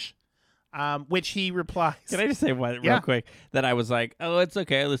Minaj, which he replies. Can I just say one real quick that I was like, oh, it's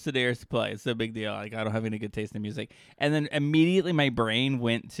okay. I listen to Air Supply. It's no big deal. Like I don't have any good taste in music. And then immediately my brain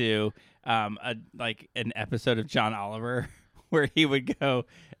went to an episode of John Oliver where he would go,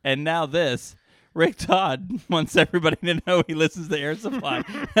 and now this. Rick Todd wants everybody to know he listens to Air Supply.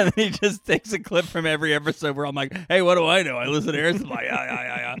 And then he just takes a clip from every episode where I'm like, hey, what do I know? I listen to Air Supply.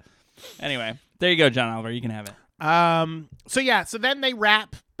 Yeah. Anyway, there you go, John Oliver. You can have it. So then they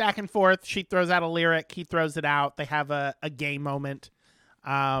rap back and forth. She throws out a lyric. He throws it out. They have a gay moment.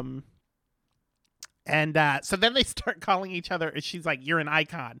 So then they start calling each other. She's like, you're an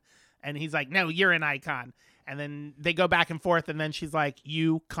icon. And he's like, no, you're an icon. And then they go back and forth. And then she's like,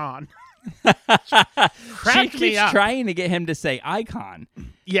 you con. She keeps trying to get him to say icon.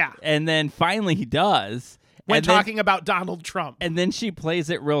 Yeah. And then finally he does. When talking about Donald Trump. And then she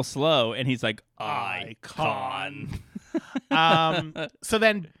plays it real slow and he's like, icon. So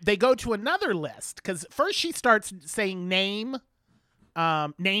then they go to another list because first she starts saying names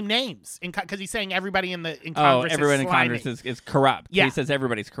because he's saying everybody in Congress everyone is in Congress is corrupt. Yeah. He says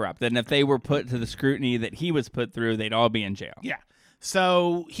everybody's corrupt. And if they were put to the scrutiny that he was put through, they'd all be in jail. Yeah.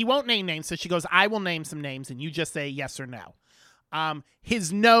 So he won't name names. So she goes, I will name some names and you just say yes or no.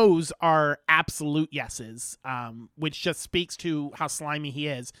 His no's are absolute yeses, which just speaks to how slimy he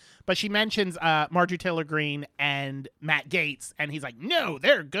is. But she mentions Marjorie Taylor Greene and Matt Gaetz, and he's like, no,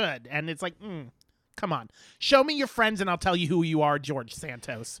 they're good. And it's like, come on. Show me your friends and I'll tell you who you are, George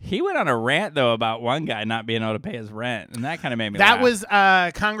Santos. He went on a rant, though, about one guy not being able to pay his rent, and that kind of made me laugh. That was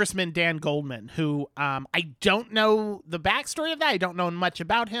Congressman Dan Goldman, who I don't know the backstory of that. I don't know much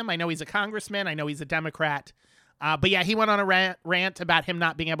about him. I know he's a congressman. I know he's a Democrat. But yeah, he went on a rant about him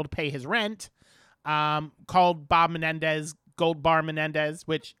not being able to pay his rent, called Bob Menendez Gold Bar Menendez,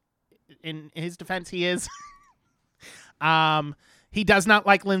 which in his defense, he is. He does not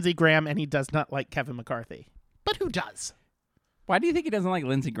like Lindsey Graham, and he does not like Kevin McCarthy. But who does? Why do you think he doesn't like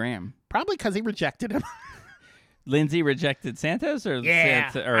Lindsey Graham? Probably because he rejected him. Lindsey rejected Santos, or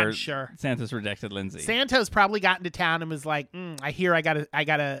I'm sure Santos rejected Lindsey. Santos probably got into town and was like, "I hear I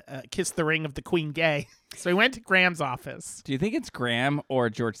gotta kiss the ring of the Queen Gay." So he went to Graham's office. Do you think it's Graham or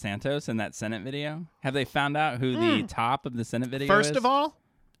George Santos in that Senate video? Have they found out who the top of the Senate video is? First of all,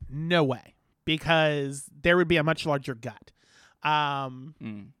 no way, because there would be a much larger gut.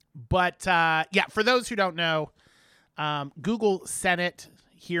 But yeah, for those who don't know, Google Senate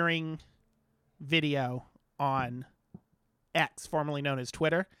hearing video on X, formerly known as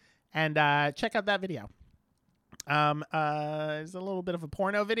Twitter, and check out that video. There's a little bit of a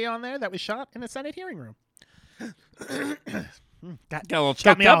porno video on there that was shot in a Senate hearing room. Got a little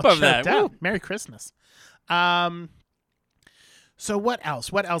choked up of that. Merry Christmas. So what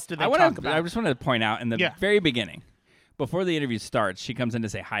else? What else did they talk about? I just wanted to point out in the very beginning, before the interview starts, she comes in to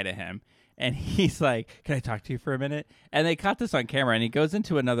say hi to him. And he's like, can I talk to you for a minute? And they caught this on camera, and he goes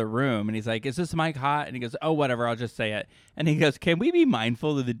into another room, and he's like, is this mic hot? And he goes, oh, whatever, I'll just say it. And he goes, can we be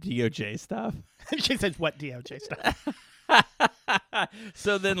mindful of the DOJ stuff? She says, what DOJ stuff?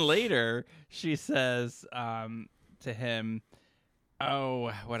 So then later she says to him,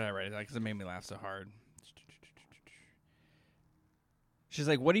 "Oh, what did I write? Because it made me laugh so hard." She's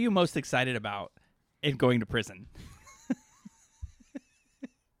like, "What are you most excited about in going to prison?"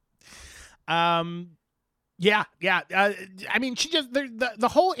 Yeah. I mean, she just the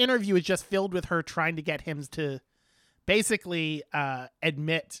whole interview is just filled with her trying to get him to basically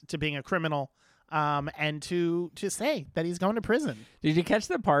admit to being a criminal, and to say that he's going to prison. Did you catch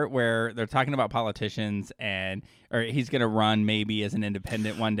the part where they're talking about politicians or he's going to run maybe as an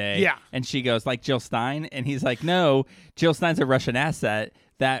independent one day? Yeah. And she goes, like Jill Stein? And he's like, no, Jill Stein's a Russian asset.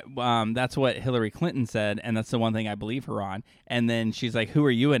 That's what Hillary Clinton said, and that's the one thing I believe her on. And then she's like, who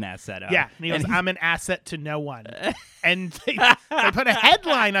are you an asset of? Yeah. And he goes, I'm an asset to no one. And they put a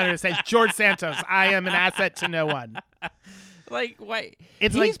headline under it that says, George Santos, I am an asset to no one. Like, why?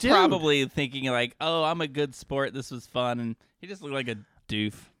 It's He's like, dude. probably thinking like, oh, I'm a good sport. This was fun. And he just looked like a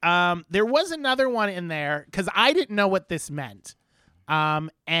doof. There was another one in there because I didn't know what this meant. And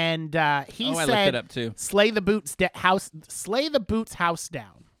he I said, looked it up too. slay the boots house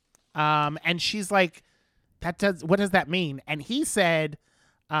down. And she's like, what does that mean? And he said,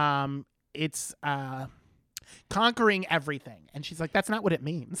 it's, conquering everything. And she's like, that's not what it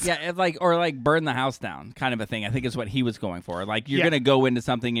means. Yeah, or burn the house down kind of a thing. I think is what he was going for. Like, you're Yeah. going to go into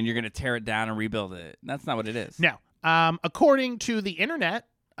something and you're going to tear it down and rebuild it. That's not what it is. No. According to the internet,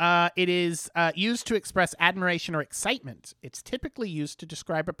 it is used to express admiration or excitement. It's typically used to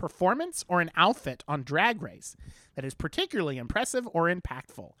describe a performance or an outfit on Drag Race that is particularly impressive or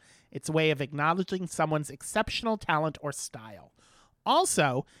impactful. It's a way of acknowledging someone's exceptional talent or style.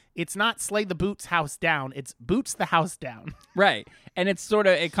 Also, it's not slay the boots house down, it's boots the house down. Right. And it's sort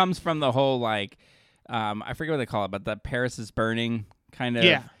of, it comes from the whole, like, I forget what they call it, but the Paris is burning kind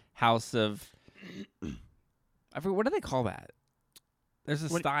of house of, I forget, what do they call that? There's a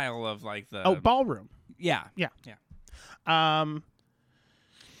style of like the... ballroom. Yeah. Yeah. I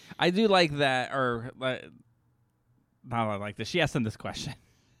do like that, or not like this. She asked him this question.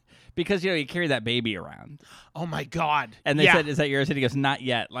 Because, you carry that baby around. Oh, my God. And they said, is that yours? And he goes, not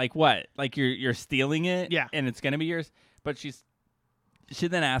yet. Like, what? Like, you're stealing it? Yeah. And it's going to be yours? But she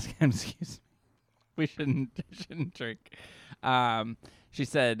then asked him, excuse me, we shouldn't drink. She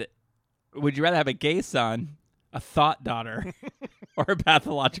said, would you rather have a gay son, a thought daughter, or a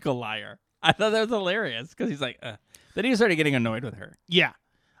pathological liar? I thought that was hilarious because he's like, Then he started getting annoyed with her. Yeah.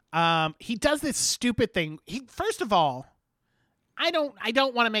 He does this stupid thing. First of all, I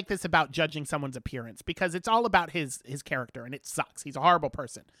don't want to make this about judging someone's appearance because it's all about his character and it sucks. He's a horrible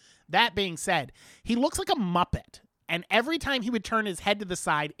person. That being said, he looks like a Muppet. And every time he would turn his head to the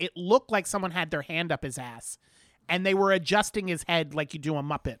side, it looked like someone had their hand up his ass and they were adjusting his head like you do a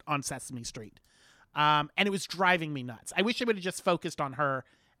Muppet on Sesame Street. And it was driving me nuts. I wish I would have just focused on her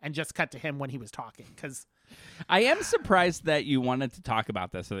and just cut to him when he was talking because I am surprised that you wanted to talk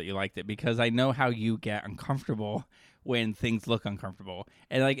about this or that you liked it because I know how you get uncomfortable when things look uncomfortable.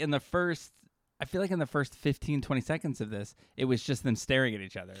 And like I feel like in the first 15, 20 seconds of this, it was just them staring at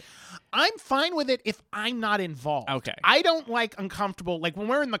each other. I'm fine with it if I'm not involved. Okay. I don't like uncomfortable, like when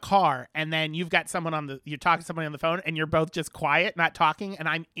we're in the car and then you've got you're talking to somebody on the phone and you're both just quiet, not talking, and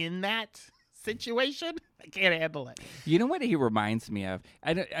I'm in that situation. I can't handle it. You know what he reminds me of?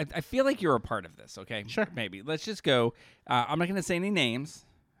 I feel like you're a part of this, okay? Sure. Maybe. Let's just go. I'm not going to say any names.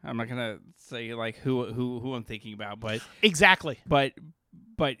 I'm not going to say like who I'm thinking about, but exactly. But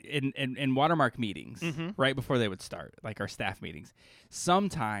in Watermark meetings, Mm-hmm. right before they would start, like our staff meetings,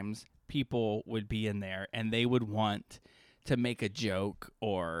 sometimes people would be in there and they would want to make a joke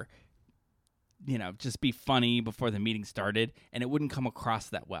or just be funny before the meeting started, and it wouldn't come across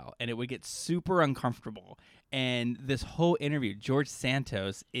that well, and it would get super uncomfortable. And this whole interview, George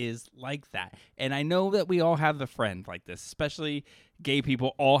Santos is like that. And I know that we all have a friend like this, especially gay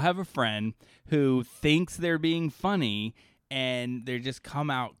people all have a friend who thinks they're being funny and they just come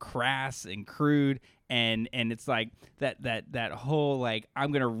out crass and crude. And it's like that whole like,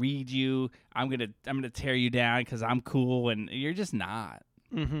 I'm gonna read you, I'm gonna tear you down because I'm cool, and you're just not.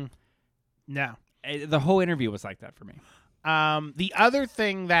 Mm-hmm. No. The whole interview was like that for me. The other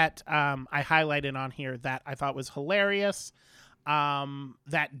thing that I highlighted on here that I thought was hilarious,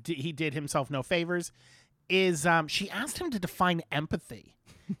 that he did himself no favors, is she asked him to define empathy.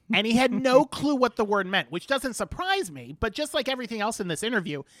 And he had no clue what the word meant, which doesn't surprise me. But just like everything else in this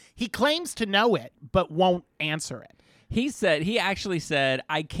interview, he claims to know it, but won't answer it. He actually said,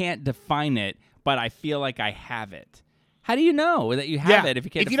 I can't define it, but I feel like I have it. How do you know that you have it if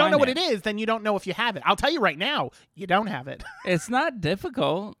you can't If you don't know define what it is, then you don't know if you have it. I'll tell you right now, you don't have it. It's not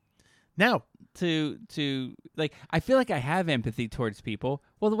difficult. No. to like, I feel like I have empathy towards people.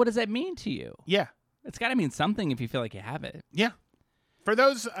 Well, what does that mean to you? Yeah. It's got to mean something if you feel like you have it. Yeah. For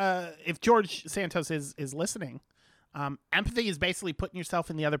those, if George Santos is listening, empathy is basically putting yourself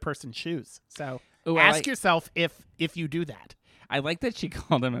in the other person's shoes. So ask yourself if you do that. I like that she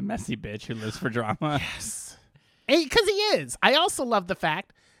called him a messy bitch who lives for drama. Yes. Because he is. I also love the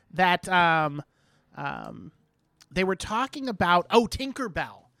fact that they were talking about,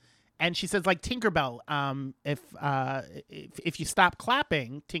 Tinkerbell. And she says, like, Tinkerbell, if you stop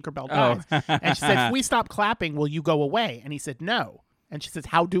clapping, Tinkerbell dies. And she said, if we stop clapping, will you go away? And he said, no. And she says,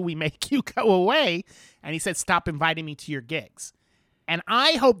 how do we make you go away? And he said, stop inviting me to your gigs. And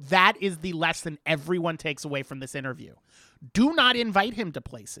I hope that is the lesson everyone takes away from this interview. Do not invite him to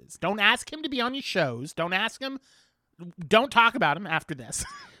places. Don't ask him to be on your shows. Don't talk about him after this.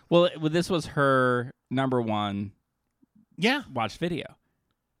 Well, this was her number one watched video.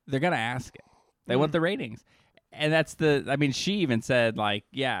 They're going to ask it. They want the ratings. And she even said, like,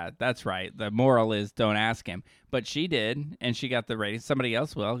 yeah, that's right. The moral is don't ask him. But she did, and she got the ratings. Somebody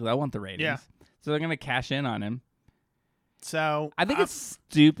else will. They'll want the ratings. Yeah. So they're going to cash in on him. So I think it's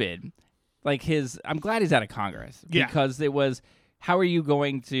stupid. Like I'm glad he's out of Congress. Because it was, how would you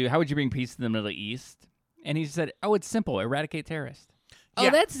bring peace to the Middle East? And he said, it's simple. Eradicate terrorists. Oh,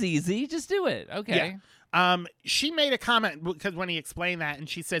 that's easy. Just do it. Okay. Yeah. She made a comment because when he explained that, and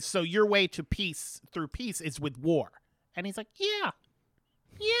she says, so your way to peace through peace is with war. And he's like, yeah.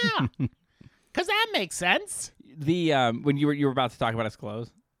 Because that makes sense. When you were about to talk about his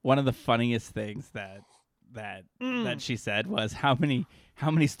clothes, one of the funniest things that she said was, how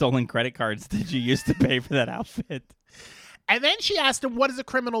many stolen credit cards did you use to pay for that outfit? And then she asked him, what does a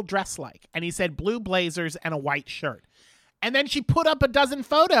criminal dress like? And he said, blue blazers and a white shirt. And then she put up a dozen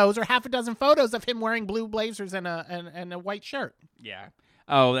photos or half a dozen photos of him wearing blue blazers and a white shirt. Yeah.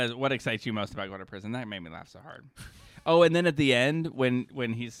 Oh, what excites you most about going to prison? That made me laugh so hard. Oh, and then at the end, when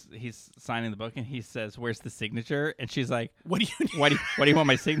he's signing the book and he says, "Where's the signature?" and she's like, "What do you need? Why do you want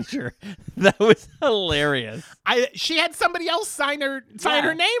my signature?" That was hilarious. She had somebody else sign her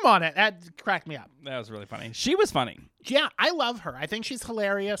name on it. That cracked me up. That was really funny. She was funny. Yeah, I love her. I think she's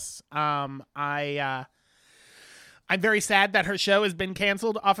hilarious. I'm very sad that her show has been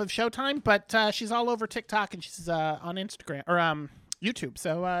canceled off of Showtime, but she's all over TikTok and she's on Instagram or YouTube.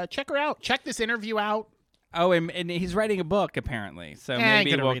 So check her out. Check this interview out. Oh, and he's writing a book apparently, so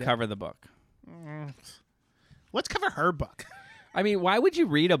maybe we'll cover the book. Let's cover her book. I mean, why would you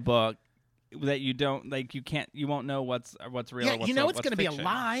read a book that you don't like? You won't know what's real. Yeah, or what's it's going to be a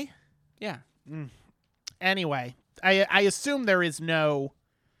lie. Yeah. Anyway, I assume there is no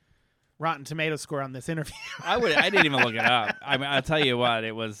Rotten Tomato score on this interview. I didn't even look it up. I mean, I'll tell you what,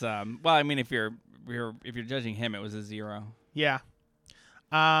 it was. Well, I mean, if you're judging him, it was a 0. Yeah.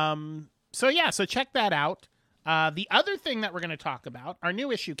 So check that out. The other thing that we're going to talk about, our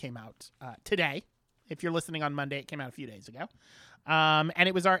new issue came out today. If you're listening on Monday, it came out a few days ago. And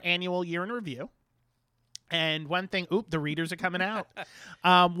it was our annual year in review. And one thing, the readers are coming out.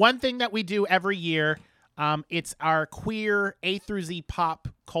 One thing that we do every year, it's our queer A through Z pop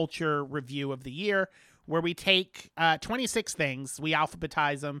culture review of the year, where we take 26 things, we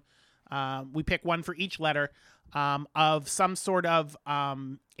alphabetize them, we pick one for each letter of some sort of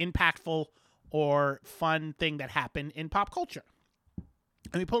impactful or fun thing that happened in pop culture.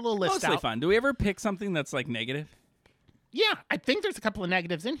 And we put a little list out. Mostly fun. Do we ever pick something that's like negative? Yeah, I think there's a couple of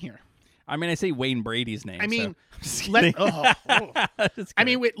negatives in here. I mean, I say Wayne Brady's name. I mean, I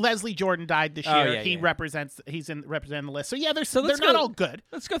mean, Leslie Jordan died this year. He's representing the list. So yeah, they're not all good.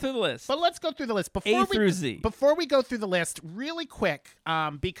 Let's go through the list. But let's go through the list A through Z. Before we go through the list, really quick,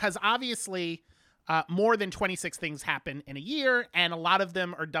 because obviously more than 26 things happen in a year, and a lot of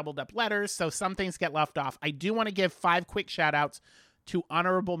them are doubled up letters, so some things get left off. I do want to give 5 quick shout outs to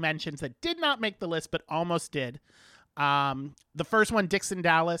honorable mentions that did not make the list but almost did. The first one, Dixon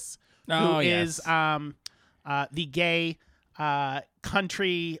Dallas, who is the gay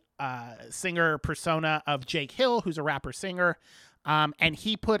country singer persona of Jake Hill, who's a rapper singer, and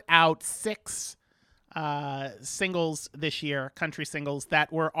he put out 6 singles this year, country singles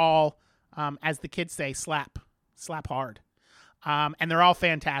that were all, as the kids say, slap hard, and they're all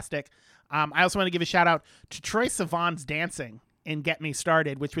fantastic. I also want to give a shout out to Troye Sivan's Dancing in Get Me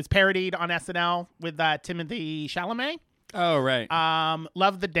Started, which was parodied on SNL with Timothée Chalamet. Oh, right.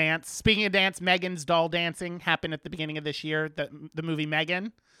 Love the dance. Speaking of dance, Megan's Doll Dancing happened at the beginning of this year, the movie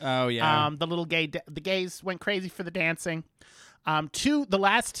Megan. Oh, yeah. The gays went crazy for the dancing. The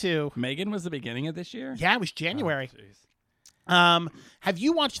last 2. Megan was the beginning of this year? Yeah, it was January. Oh, have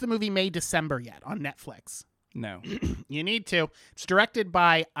you watched the movie May December yet on Netflix? No. You need to. It's directed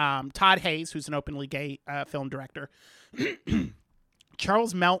by Todd Hayes, who's an openly gay film director.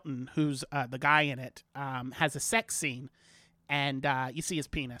 Charles Melton, who's the guy in it, has a sex scene, and you see his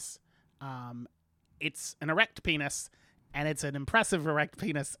penis. It's an erect penis, and it's an impressive erect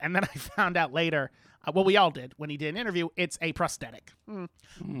penis. And then I found out later, well, we all did when he did an interview, it's a prosthetic.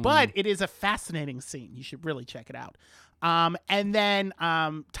 But it is a fascinating scene. You should really check it out. And then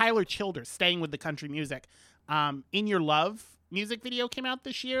Tyler Childers, staying with the country music, In Your Love music video came out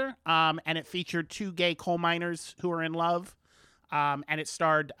this year, and it featured two gay coal miners who are in love. And it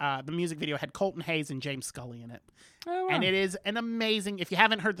starred, the music video had Colton Hayes and James Scully in it. Oh, wow. And it is an amazing, if you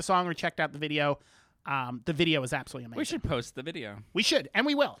haven't heard the song or checked out the video is absolutely amazing. We should post the video. We should, and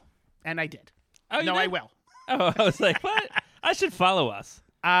we will. And I did. Oh, you no, did? I will. Oh, I was like, what? I should follow us.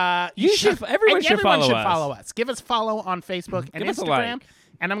 You should. Everyone should follow us. Follow us. Give us follow on Facebook and Give us a Instagram. like.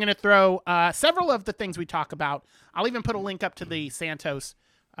 And I'm going to throw several of the things we talk about. I'll even put a link up to the Santos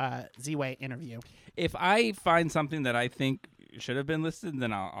Ziwe interview. If I find something that I think should have been listed,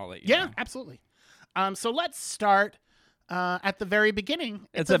 then I'll let you know. Yeah, absolutely. So let's start at the very beginning.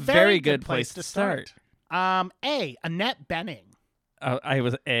 It's a very good place to start. Annette Bening. Oh, I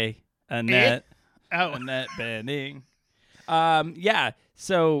was Annette. Oh. Annette Bening. Yeah.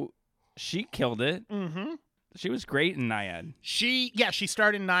 So she killed it. Mm-hmm. She was great in Naiad. She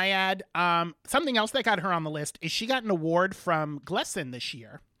starred in Naiad. Something else that got her on the list is she got an award from Gleason this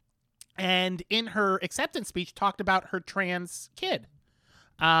year. And in her acceptance speech talked about her trans kid.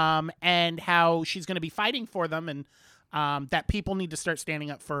 And how she's going to be fighting for them, and that people need to start standing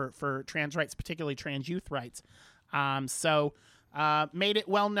up for trans rights, particularly trans youth rights. So made it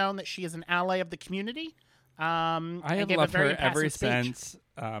well known that she is an ally of the community. I have loved her ever since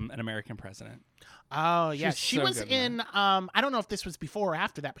An American President. Oh, yeah. She's She so was good in, I don't know if this was before or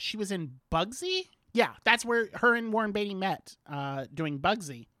after that, but she was in Bugsy. Yeah, that's where her and Warren Beatty met, doing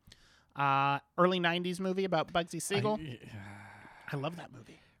Bugsy. Early 90s movie about Bugsy Siegel. I love that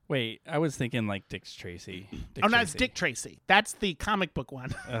movie. Wait, I was thinking like Dick Tracy. No, it's Dick Tracy. That's the comic book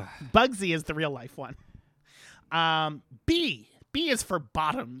one. Bugsy is the real life one. B is for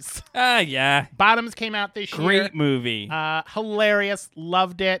Bottoms. Yeah. Bottoms came out this year. Great movie. Hilarious.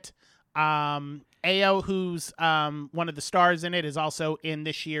 Loved it. Ao, who's one of the stars in it, is also in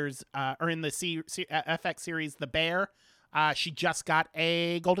this year's or in the FX series The Bear. She just got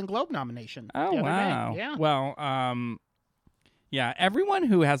a Golden Globe nomination. Oh, wow. Yeah. Well, yeah, everyone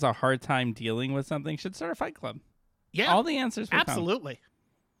who has a hard time dealing with something should start a fight club. Yeah. All the answers will come. Absolutely.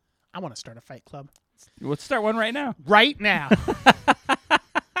 I want to start a fight club. Let's start one right now. Right now.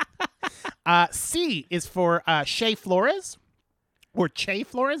 C is for Shea Flores. Or Che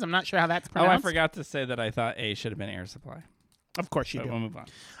Flores. I'm not sure how that's pronounced. Oh, I forgot to say that I thought A should have been Air Supply. Of course you But do. we'll move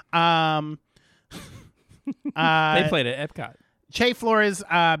on. They played at Epcot. Che Flores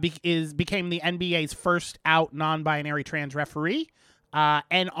became the NBA's first out non-binary trans referee,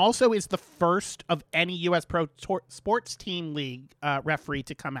 and also is the first of any U.S. pro sports team league referee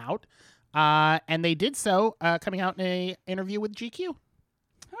to come out. And they did so coming out in an interview with GQ.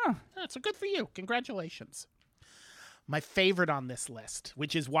 Huh. So good for you. Congratulations. My favorite on this list,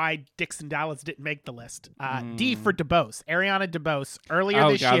 which is why Dixon Dallas didn't make the list. D for DeBose. Ariana DeBose earlier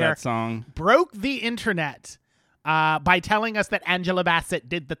this year that song. broke the internet by telling us that Angela Bassett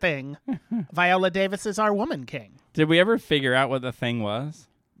did the thing. Viola Davis is our woman king. Did we ever figure out what the thing was?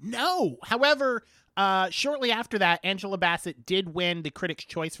 No. However, shortly after that, Angela Bassett did win the Critics'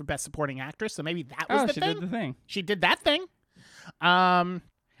 Choice for Best Supporting Actress, so maybe that was the she thing. did the thing. She did that thing.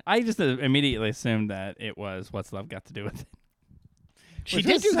 I just immediately assumed that it was What's Love Got to Do with It. She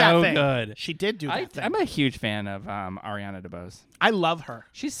did do that thing. Good. She did do that thing. I'm a huge fan of Ariana DeBose. I love her.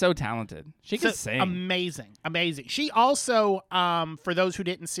 She's so talented. She can sing. Amazing. She also, for those who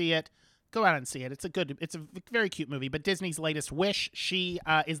didn't see it, go out and see it. It's a very cute movie. But Disney's latest Wish, she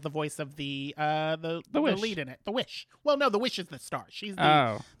is the voice of the lead in it. The Wish. Well, no, the Wish is the star. She's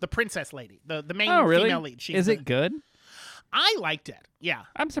the princess lady, the main female lead. Is it good? I liked it. Yeah.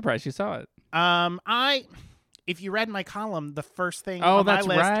 I'm surprised you saw it. If you read my column, the first thing on my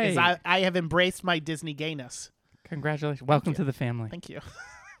list right. is I have embraced my Disney gayness. Congratulations. Welcome to the family. Thank you.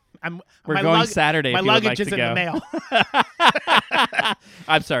 We're going Saturday. My if you would luggage like is to in go. the mail.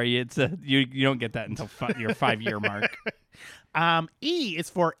 I'm sorry. It's you don't get that until your 5-year mark. E is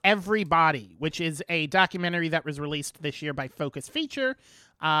for Everybody, which is a documentary that was released this year by Focus Feature,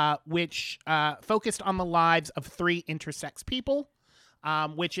 which focused on the lives of 3 intersex people,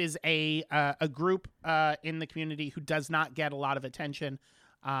 which is a group in the community who does not get a lot of attention.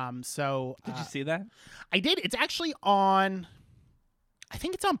 Did you see that? I did. It's actually on. I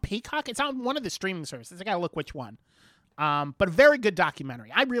think it's on Peacock. It's on one of the streaming services. I got to look which one. But a very good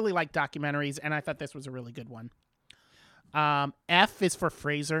documentary. I really like documentaries, and I thought this was a really good one. F is for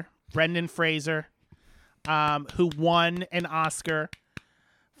Fraser, Brendan Fraser, who won an Oscar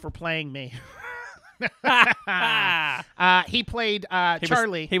for playing me. He played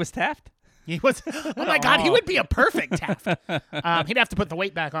Charlie. He was Taft? He was. Oh my God, he would be a perfect Taft. He'd have to put the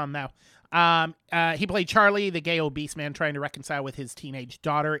weight back on though. He played Charlie, the gay obese man trying to reconcile with his teenage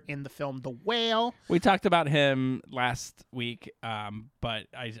daughter in the film The Whale. We talked about him last week, but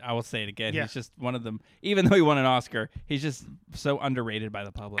I will say it again. Yeah. He's just one of them. Even though he won an Oscar, he's just so underrated by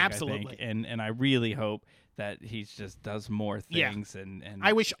the public. Absolutely. I think. And I really hope that he just does more things. And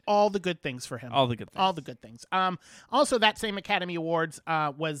I wish all the good things for him. All the good things. All the good things. Also, that same Academy Awards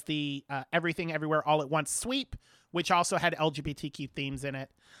was the Everything Everywhere All at Once sweep, which also had LGBTQ themes in it.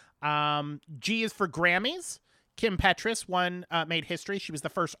 G is for Grammys. Kim Petras made history. She was the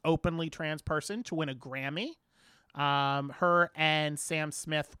first openly trans person to win a Grammy. Her and Sam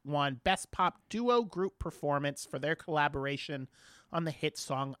Smith won Best Pop Duo Group Performance for their collaboration on the hit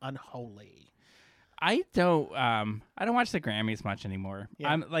song Unholy. I don't watch the Grammys much anymore.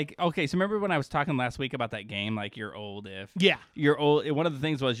 Yeah. I'm like, okay, so remember when I was talking last week about that game, like you're old if Yeah. you're old. One of the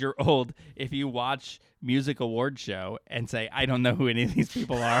things was you're old if you watch music award show and say, I don't know who any of these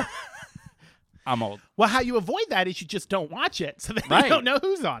people are. I'm old. Well, how you avoid that is you just don't watch it, so that Right. you don't know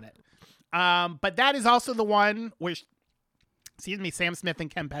who's on it. But that is also the one where, Sam Smith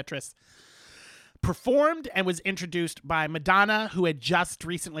and Kim Petras performed and was introduced by Madonna, who had just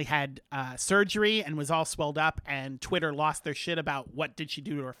recently had surgery and was all swelled up, and Twitter lost their shit about what did she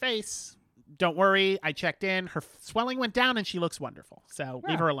do to her face. Don't worry, I checked in. Her swelling went down and she looks wonderful. So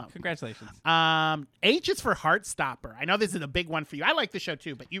leave her alone. Congratulations. H is for Heartstopper. I know this is a big one for you. I like the show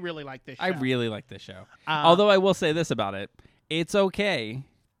too, but you really like this show. I really like this show. Although I will say this about it. It's okay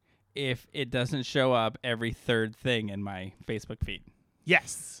if it doesn't show up every third thing in my Facebook feed.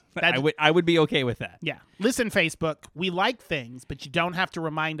 Yes. I would be okay with that. Yeah. Listen, Facebook, we like things, but you don't have to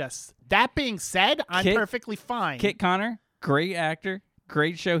remind us. That being said, I'm perfectly fine. Kit Connor, great actor,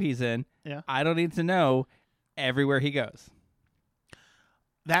 great show he's in. Yeah. I don't need to know everywhere he goes.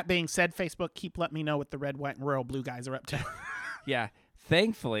 That being said, Facebook, keep letting me know what the red, white, and royal blue guys are up to. Yeah.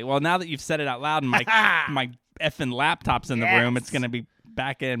 Thankfully. Well, now that you've said it out loud and my effing laptop's in the room, it's going to be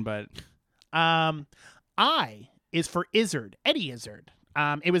back in, but... I is for Izzard, Eddie Izzard.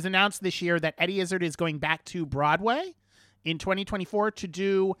 It was announced this year that Eddie Izzard is going back to Broadway in 2024 to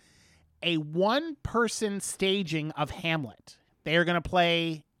do a one-person staging of Hamlet. They are going to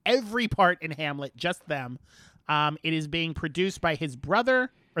play every part in Hamlet, just them. It is being produced by his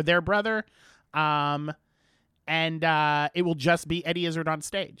brother, or their brother, and it will just be Eddie Izzard on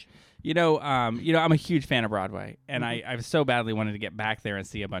stage. I'm a huge fan of Broadway, and I've so badly wanted to get back there and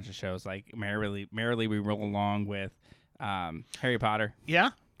see a bunch of shows like Merrily We Roll Along with Harry Potter. Yeah,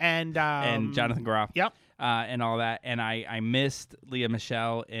 and Jonathan Groff. Yep. And all that. And I missed Leah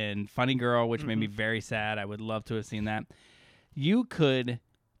Michele in Funny Girl, which made me very sad. I would love to have seen that. You could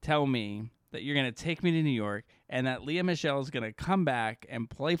tell me that you're going to take me to New York and that Leah Michele is going to come back and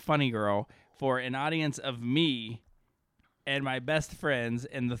play Funny Girl for an audience of me and my best friends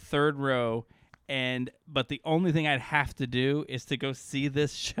in the third row. But the only thing I'd have to do is to go see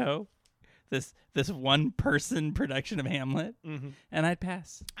this show, this one-person production of Hamlet, and I'd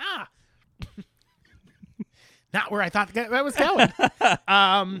pass. Not where I thought that was going.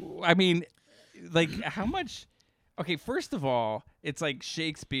 I mean, like, how much... Okay, first of all, it's like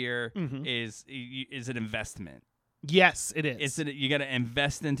Shakespeare is an investment. Yes, it is. You got to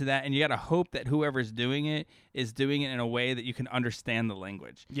invest into that, and you got to hope that whoever's doing it is doing it in a way that you can understand the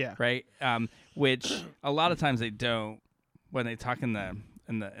language. Yeah. Right. Which a lot of times they don't when they talk in the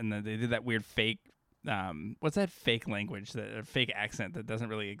they do that weird fake. What's that fake language, that fake accent that doesn't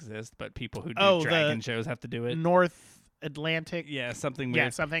really exist, but people who do dragon shows have to do it? North Atlantic. Yeah, something weird. Yeah,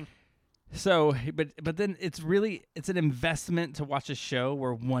 something. So, but then it's an investment to watch a show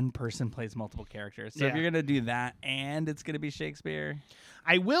where one person plays multiple characters. So if you're gonna do that and it's gonna be Shakespeare,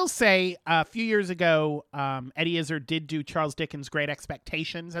 I will say a few years ago, Eddie Izzard did do Charles Dickens' Great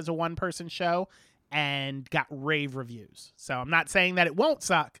Expectations as a one-person show and got rave reviews. So I'm not saying that it won't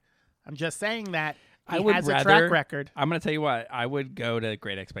suck. I'm just saying that he has a track record. I'm gonna tell you what, I would go to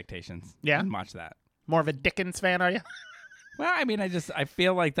Great Expectations. Yeah, and watch that. More of a Dickens fan, are you? Well, I mean, I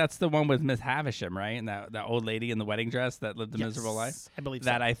feel like that's the one with Miss Havisham, right? And that old lady in the wedding dress that lived a miserable life. I believe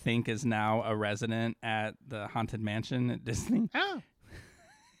that so. I think is now a resident at the Haunted Mansion at Disney. Oh.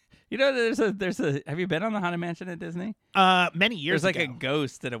 You know, there's a. Have you been on the Haunted Mansion at Disney? Many years There's ago. like a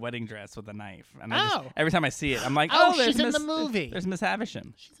ghost in a wedding dress with a knife, and Oh. every time I see it, I'm like, Oh, there's she's in Miss, the movie. There's Miss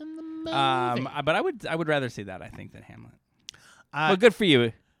Havisham. She's in the movie. But I would rather see that, I think, than Hamlet. Well, good for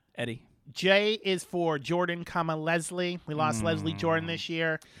you, Eddie. J is for Jordan, Leslie. We lost Leslie Jordan this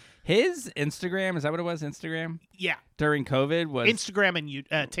year. His Instagram, is that what it was? Instagram? Yeah. During COVID was Instagram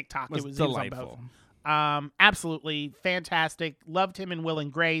and TikTok. was It was delightful. on both. Absolutely fantastic. Loved him in Will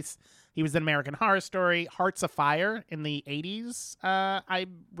and Grace. He was in American Horror Story, Hearts of Fire in the 80s. I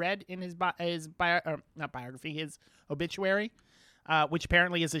read in his obituary, which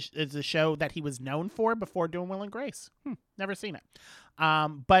apparently is a show that he was known for before doing Will and Grace. Never seen it.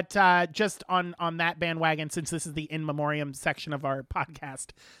 But just on that bandwagon, since this is the in memoriam section of our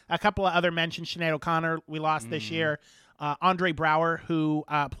podcast, a couple of other mentions. Sinead O'Connor, we lost this year. Andre Braugher, who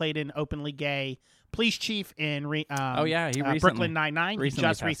played an openly gay police chief in he recently Brooklyn Nine-Nine. recently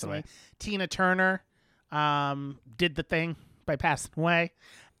Just passed recently. away. Tina Turner did the thing by passing away.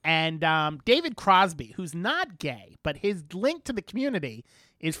 And David Crosby, who's not gay, but his link to the community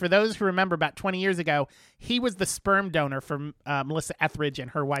is, for those who remember, about 20 years ago, he was the sperm donor for Melissa Etheridge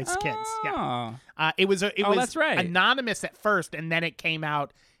and her wife's kids. Yeah. It was that's right. anonymous at first, and then it came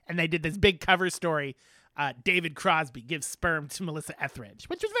out, and they did this big cover story. David Crosby gives sperm to Melissa Etheridge,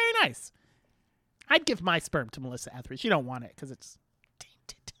 which was very nice. I'd give my sperm to Melissa Etheridge. You don't want it because it's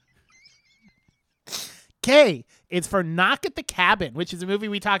tainted. K is for Knock at the Cabin, which is a movie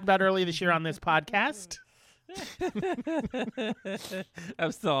we talked about earlier this year on this podcast.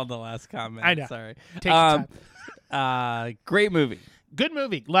 I'm still on the last comment. I know. Sorry. Take your time. Great movie. Good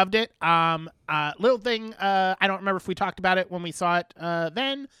movie. Loved it. Little thing, I don't remember if we talked about it when we saw it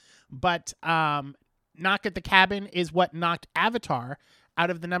then, but Knock at the Cabin is what knocked Avatar out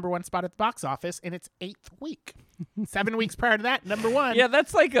of the #1 spot at the box office in its 8th week. 7 weeks prior to that, #1. Yeah,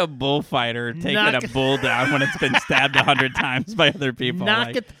 that's like a bullfighter taking a bull down when it's been stabbed 100 times by other people.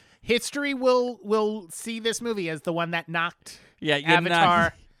 History will see this movie as the one that knocked Yeah.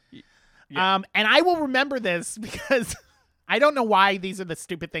 Avatar. And I will remember this because I don't know why these are the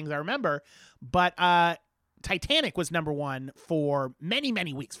stupid things I remember, but Titanic was #1 for many,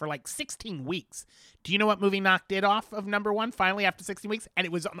 many weeks, for like 16 weeks. Do you know what movie knocked it off of #1 finally after 16 weeks? And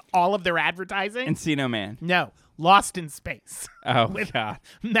it was on all of their advertising. Encino Man. No, Lost in Space. Oh, with God.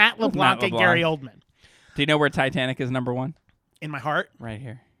 Matt LeBlanc and Gary Oldman. Do you know where Titanic is #1? In my heart. Right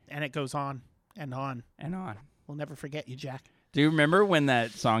here. And it goes on and on. And on. We'll never forget you, Jack. Do you remember when that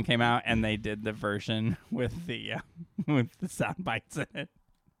song came out and they did the version with the sound bites in it?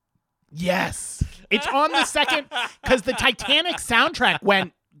 Yes. It's on the second, because the Titanic soundtrack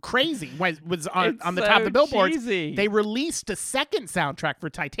went crazy, was on the top of the billboards. Cheesy. They released a second soundtrack for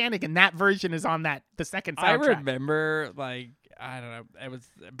Titanic, and that version is on the second soundtrack. I remember, I don't know, it was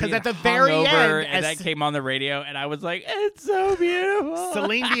because at the very end, and that came on the radio, and I was like, it's so beautiful.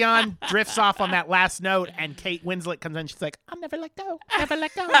 Celine Dion drifts off on that last note, and Kate Winslet comes in. She's like, I'll never let go, never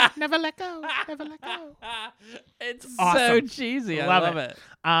let go, never let go, never let go. It's awesome. So cheesy. I love it.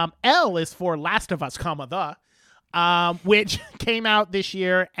 L is for Last of Us, which came out this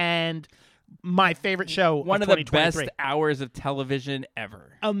year, and my favorite show One of the best hours of television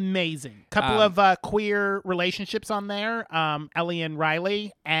ever. Amazing. Couple of queer relationships on there. Ellie and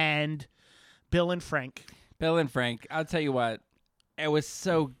Riley and Bill and Frank. Bill and Frank. I'll tell you what. It was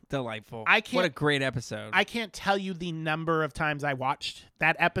so delightful. What a great episode. I can't tell you the number of times I watched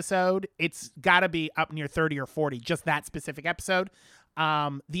that episode. It's got to be up near 30 or 40, just that specific episode.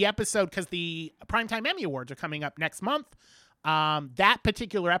 The episode, because the Primetime Emmy Awards are coming up next month. That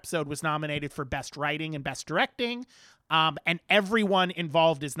particular episode was nominated for Best Writing and Best Directing. And everyone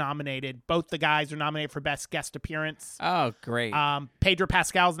involved is nominated. Both the guys are nominated for Best Guest Appearance. Oh, great. Pedro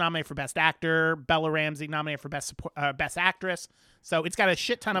Pascal's nominated for Best Actor. Bella Ramsey nominated for Best Actress. So it's got a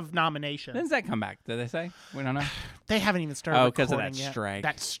shit ton of nominations. When does that come back? Did they say? We don't know. They haven't even started recording because of that yet. strike.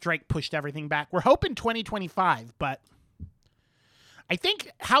 That strike pushed everything back. We're hoping 2025, but I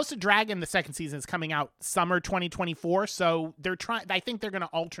think House of Dragon, the second season, is coming out summer 2024. So they're trying. I think they're going to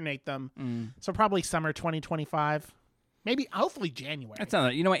alternate them. So probably summer 2025. Maybe, hopefully January. That's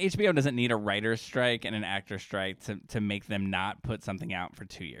not. You know what? HBO doesn't need a writer's strike and an actor's strike to make them not put something out for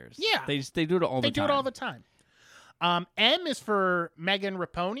 2 years. Yeah, they do it all the time. They do it all the time. M is for Megan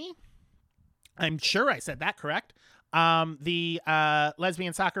Rapinoe. I'm sure I said that correct. The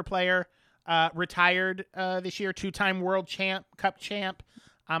lesbian soccer player retired this year, 2-time World Cup champ.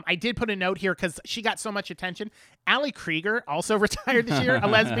 I did put a note here because she got so much attention. Ali Krieger also retired this year, a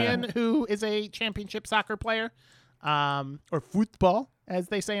lesbian who is a championship soccer player, or football, as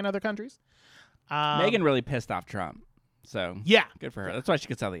they say in other countries. Megan really pissed off Trump. So Yeah. good for her. That's why she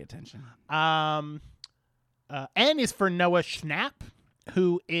gets all the attention. N is for Noah Schnapp,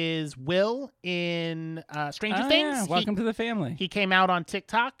 who is Will in Stranger Things. Yeah. Welcome to the family. He came out on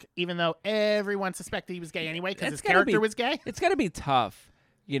TikTok, even though everyone suspected he was gay anyway because his character was gay. It's got to be tough.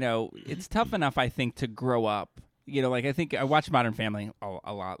 It's tough enough, I think, to grow up. Like I think I watch Modern Family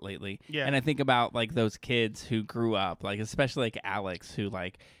a lot lately. Yeah. And I think about like those kids who grew up, like especially like Alex, who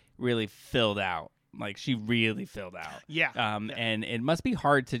like really filled out. Like she really filled out. Yeah. And it must be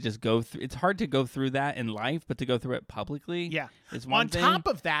hard to just go through. It's hard to go through that in life, but to go through it publicly. Yeah. Is one thing. On top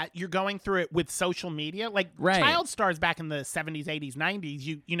of that, you're going through it with social media. Like child stars back in the 70s, 80s,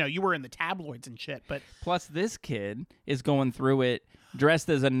 90s, you were in the tabloids and shit. But plus this kid is going through it dressed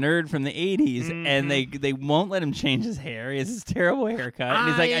as a nerd from the 80s, and they won't let him change his hair. He has this terrible haircut. And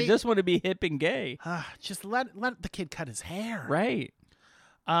he's like, I just want to be hip and gay. Just let the kid cut his hair. Right.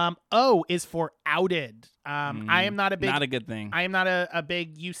 O is for outed. I am not a big... Not a good thing. I am not a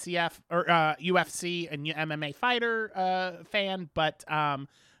big UCF or UFC and MMA fighter fan, but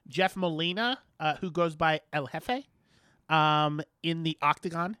Jeff Molina, who goes by El Jefe, in the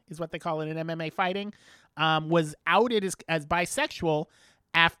Octagon is what they call it in MMA fighting, was outed as bisexual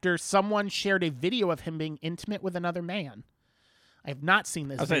after someone shared a video of him being intimate with another man. I have not seen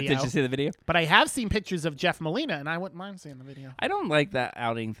this video. Did you see the video? But I have seen pictures of Jeff Molina, and I wouldn't mind seeing the video. I don't like that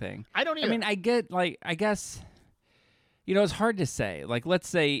outing thing. I don't either. I mean, I guess, it's hard to say. Like, let's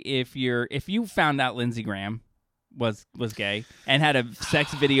say if you found out Lindsey Graham was gay and had a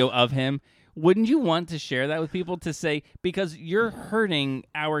sex video of him, wouldn't you want to share that with people to say, because you're hurting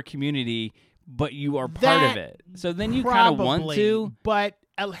our community, but you are part of it. So then you kind of want to. But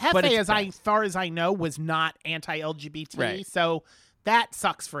El Jefe, as far as I know, was not anti-LGBT, right. So that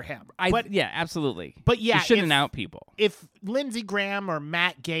sucks for him. Yeah, absolutely. But yeah, you shouldn't out people. If Lindsey Graham or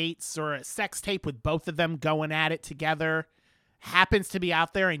Matt Gaetz or a sex tape with both of them going at it together happens to be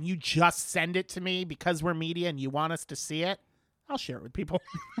out there and you just send it to me because we're media and you want us to see it, I'll share it with people.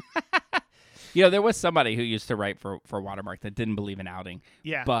 There was somebody who used to write for Watermark that didn't believe in outing.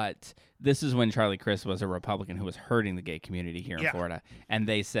 Yeah. But this is when Charlie Crist was a Republican who was hurting the gay community here in Florida. And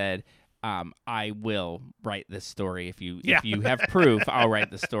they said, I will write this story. If you have proof, I'll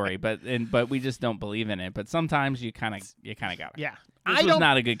write the story. But we just don't believe in it. But sometimes you kind of got it. Yeah. This was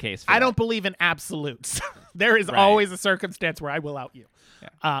not a good case for I that. don't believe in absolutes. There is always a circumstance where I will out you.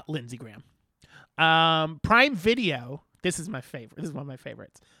 Yeah. Lindsey Graham. Prime Video. This is my favorite. This is one of my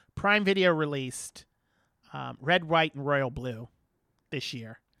favorites. Prime Video released Red, White, and Royal Blue this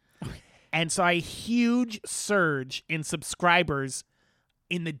year. And saw a huge surge in subscribers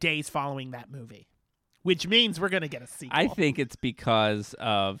in the days following that movie, which means we're going to get a sequel. I think it's because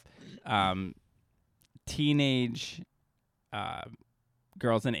of teenage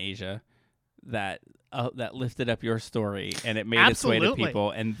girls in Asia that lifted up your story, and it made its way to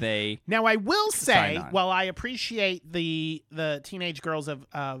people, and they now I will say, on. while I appreciate the teenage girls of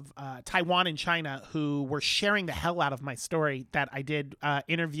Taiwan and China who were sharing the hell out of my story that I did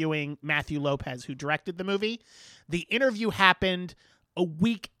interviewing Matthew Lopez, who directed the movie. The interview happened a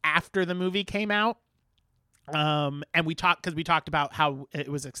week after the movie came out. And we talked about how it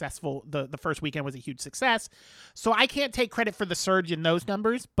was successful. The first weekend was a huge success. So I can't take credit for the surge in those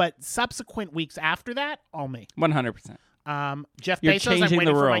numbers, but subsequent weeks after that, all me. 100%. Jeff You're Bezos, changing I'm waiting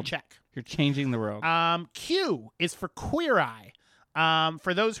the world. for my check. You're changing the world. Q is for Queer Eye.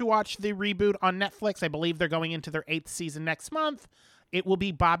 For those who watch the reboot on Netflix, I believe they're going into their 8th season next month. It will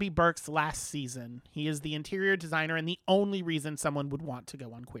be Bobby Burke's last season. He is the interior designer and the only reason someone would want to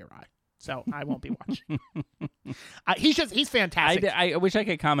go on Queer Eye. So I won't be watching. He's fantastic. I wish I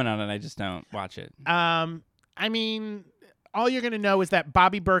could comment on it. I just don't watch it. I mean, all you're going to know is that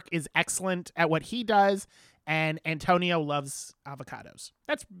Bobby Burke is excellent at what he does, and Antonio loves avocados.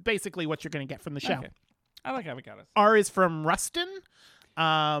 That's basically what you're going to get from the show. Okay. I like avocados. R is from Rustin,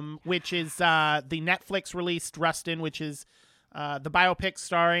 which is the Netflix-released Rustin, which is the biopic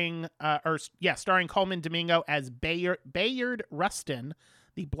starring Coleman Domingo as Bayard Rustin,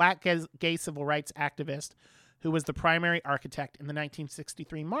 the black gay civil rights activist who was the primary architect in the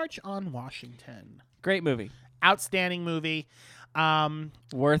 1963 March on Washington. Great movie. Outstanding movie.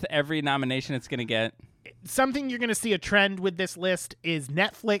 Worth every nomination it's going to get. Something you're going to see a trend with this list is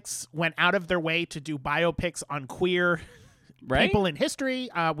Netflix went out of their way to do biopics on queer people in history.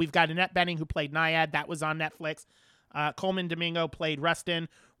 We've got Annette Bening, who played Naiad. That was on Netflix. Coleman Domingo played Rustin.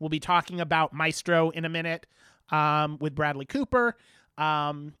 We'll be talking about Maestro in a minute with Bradley Cooper.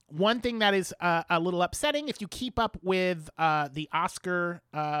 One thing that is a little upsetting, if you keep up with the Oscar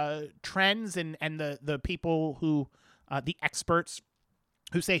trends and the people who, the experts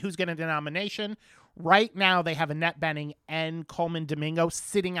who say who's getting the nomination, Right now, they have Annette Bening and Coleman Domingo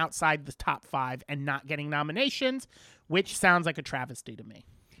sitting outside the top 5 and not getting nominations, which sounds like a travesty to me.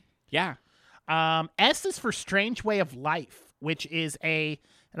 Yeah. S is for Strange Way of Life, which is and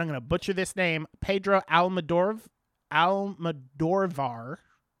I'm going to butcher this name, Pedro Almodovar,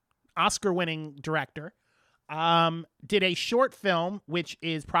 Oscar-winning director, did a short film, which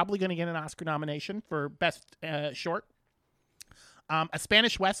is probably going to get an Oscar nomination for Best Short. A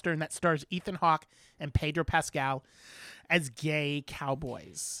Spanish Western that stars Ethan Hawke and Pedro Pascal as gay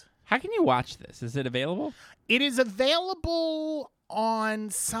cowboys. How can you watch this? Is it available? It is available on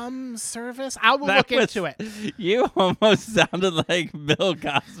some service. I will look into it. You almost sounded like Bill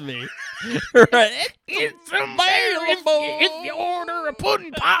Cosby. Right? It's available. If you order a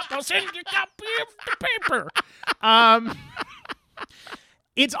pudding pop, I'll send you a copy of the paper.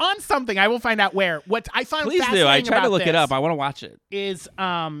 It's on something. I will find out where. What I find Please fascinating do. I tried to look it this up. I want to watch it. Is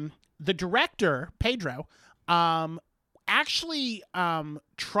the director Pedro actually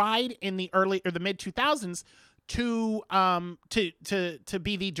tried in the early or the mid 2000s to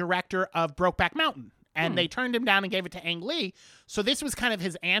be the director of Brokeback Mountain, and they turned him down and gave it to Ang Lee. So this was kind of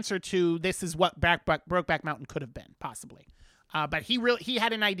his answer to this is what Brokeback Mountain could have been possibly. But he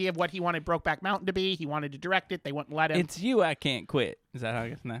had an idea of what he wanted Brokeback Mountain to be. He wanted to direct it. They wouldn't let him. It's You, I Can't Quit. Is that how I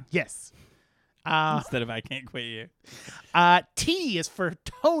guess now? Yes. Instead of I Can't Quit You. T is for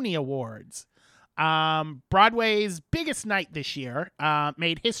Tony Awards. Broadway's biggest night this year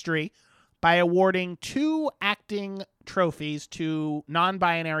made history by awarding 2 acting trophies to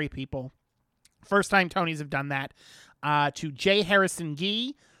non-binary people. First time Tonys have done that. To J. Harrison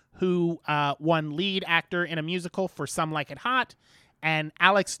Ghee, who won lead actor in a musical for Some Like It Hot, and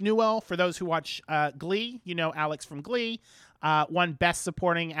Alex Newell, for those who watch Glee, you know Alex from Glee, won Best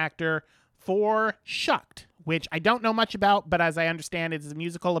Supporting Actor for Shucked, which I don't know much about, but as I understand, it's a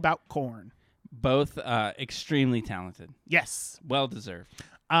musical about corn. Both extremely talented. Yes. Well deserved.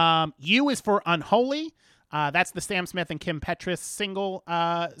 U is for Unholy. That's the Sam Smith and Kim Petras single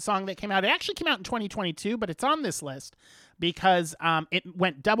song that came out. It actually came out in 2022, but it's on this list because it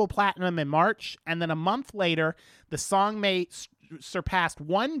went double platinum in March, and then a month later, the song surpassed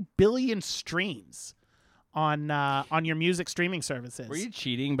 1 billion streams on your music streaming services. Were you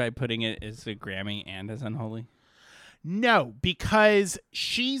cheating by putting it as a Grammy and as Unholy? No, because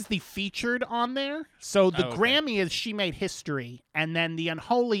she's the featured on there. So the Grammy is She Made History, and then the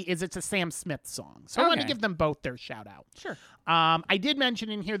Unholy is it's a Sam Smith song. So I want to give them both their shout out. Sure. I did mention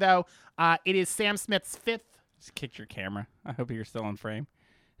in here, though, it is Sam Smith's 5th. Just kicked your camera. I hope you're still on frame.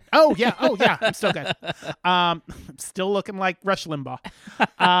 Oh, yeah. I'm still good. I'm still looking like Rush Limbaugh.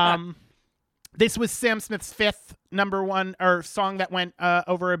 This was Sam Smith's 5th number 1 or song that went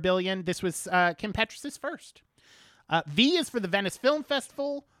over 1 billion. This was Kim Petras' first. V is for the Venice Film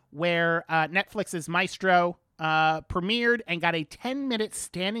Festival, where Netflix's Maestro premiered and got a 10-minute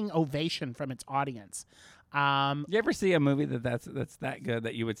standing ovation from its audience. You ever see a movie that's that good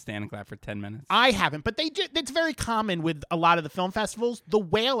that you would stand and clap for 10 minutes? I haven't, but it's very common with a lot of the film festivals. The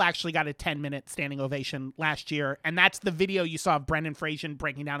Whale actually got a 10-minute standing ovation last year, and that's the video you saw of Brendan Fraser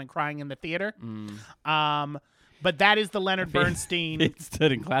breaking down and crying in the theater. But that is the Leonard Bernstein. If he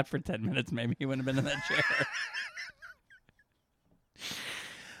stood and clapped for 10 minutes, maybe he wouldn't have been in that chair.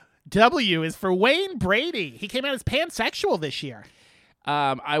 W is for Wayne Brady. He came out as pansexual this year.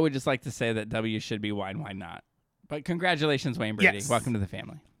 I would just like to say that W should be Wine, Why Not? But congratulations, Wayne Brady. Yes. Welcome to the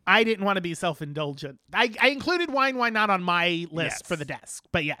family. I didn't want to be self-indulgent. I included Wine, Why Not on my list for the desk,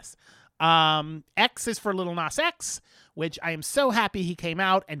 but yes. X is for Lil Nas X, which I am so happy he came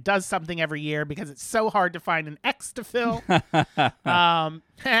out and does something every year because it's so hard to find an X to fill. Next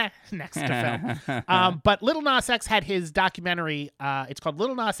to fill. But Lil Nas X had his documentary. It's called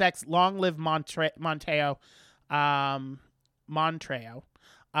Lil Nas X, Long Live Montreo. A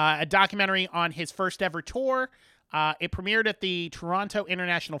documentary on his first ever tour. It premiered at the Toronto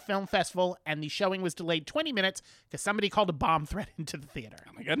International Film Festival, and the showing was delayed 20 minutes because somebody called a bomb threat into the theater.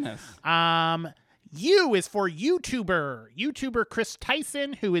 Oh, my goodness. U is for YouTuber Chris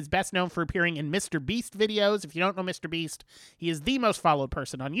Tyson, who is best known for appearing in Mr. Beast videos. If you don't know Mr. Beast, he is the most followed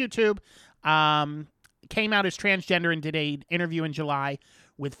person on YouTube. Came out as transgender and did an interview in July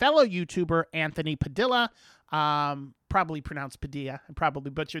with fellow YouTuber Anthony Padilla. Probably pronounced Padilla. I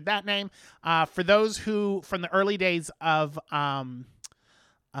probably butchered that name. For those who, from the early days of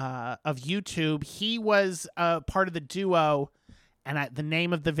YouTube, he was part of the duo, and the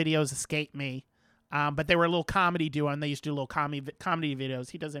name of the videos escaped me. But they were a little comedy duo, and they used to do little comedy videos.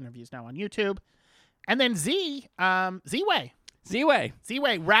 He does interviews now on YouTube. And then Ziwe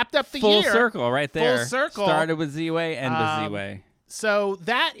wrapped up the year. Full circle right there. Full circle. Started with Ziwe, end with Ziwe. So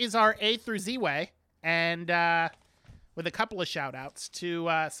that is our A through Ziwe. and with a couple of shout-outs to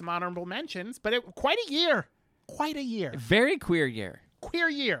some honorable mentions. But quite a year. Quite a year. Very queer year. Queer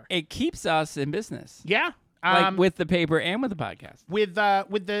year. It keeps us in business. Yeah. Like with the paper and with the podcast. With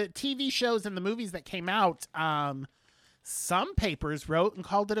the TV shows and the movies that came out, some papers wrote and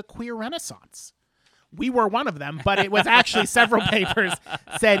called it a queer renaissance. We were one of them, but it was actually several papers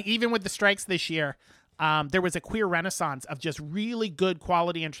said even with the strikes this year, there was a queer renaissance of just really good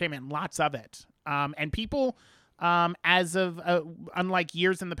quality entertainment, lots of it. And people, as of unlike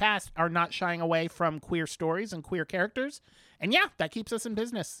years in the past, are not shying away from queer stories and queer characters. And yeah, that keeps us in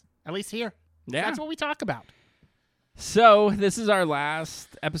business, at least here. Yeah. That's what we talk about. So this is our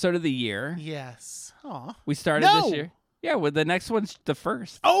last episode of the year. Yes. Aw. We started this year. Yeah, well, the next one's the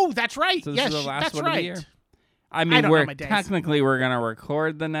first. Oh, that's right. So this yes, is the last that's one right. of the year. I mean, don't know my days. technically we're gonna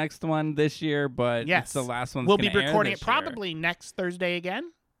record the next one this year, but Yes. it's the last one. We'll be recording it probably next Thursday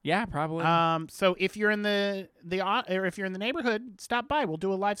again. Yeah, probably. So if you're in the or if you're in the neighborhood, stop by. We'll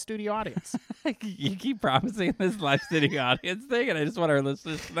do a live studio audience. You keep promising this live studio audience thing, and I just want our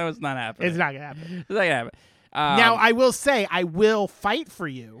listeners to know it's not happening. It's not gonna happen. It's not gonna happen. Now I will say I will fight for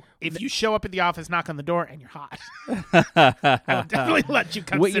you if you show up at the office, knock on the door, and you're hot. I'll definitely let you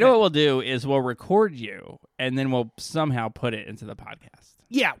come. You know what we'll do is we'll record you, and then we'll somehow put it into the podcast.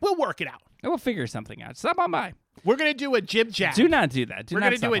 Yeah, we'll work it out. And we'll figure something out. Stop on by. We're gonna do a jib jab. Do not do that. We're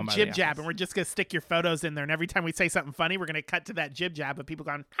gonna do a jib jab, and we're just gonna stick your photos in there. And every time we say something funny, we're gonna cut to that jib jab of people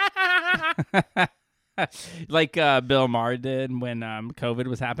going, ha ha ha ha ha. Like Bill Maher did when COVID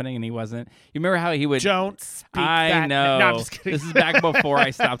was happening and he wasn't. You remember how he would? Don't speak I that. know. No, I'm just kidding. This is back before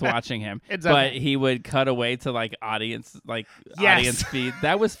I stopped watching him. It's but okay. he would cut away to like audience Yes. audience feed.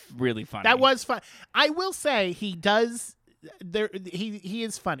 That was really funny. That was fun. I will say he does. He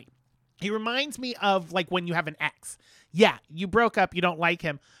is funny. He reminds me of like when you have an ex. Yeah, you broke up. You don't like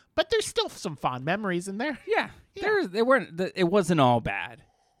him, but there's still some fond memories in there. Yeah. It wasn't all bad.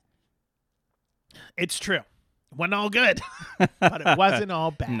 It's true. It wasn't all good, but it wasn't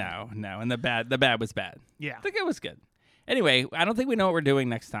all bad. No, and the bad was bad. Yeah. The good was good. Anyway, I don't think we know what we're doing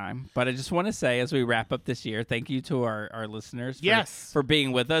next time, but I just want to say as we wrap up this year, thank you to our listeners for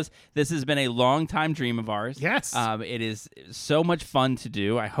being with us. This has been a long-time dream of ours. Yes. It is so much fun to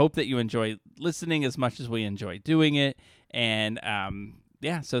do. I hope that you enjoy listening as much as we enjoy doing it. And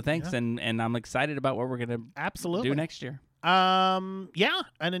so thanks. Yeah. And I'm excited about what we're going to do next year. And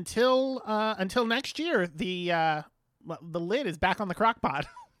until next year, the lid is back on the crock pot.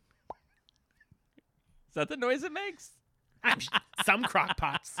 Is that the noise it makes? Some crock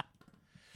pots.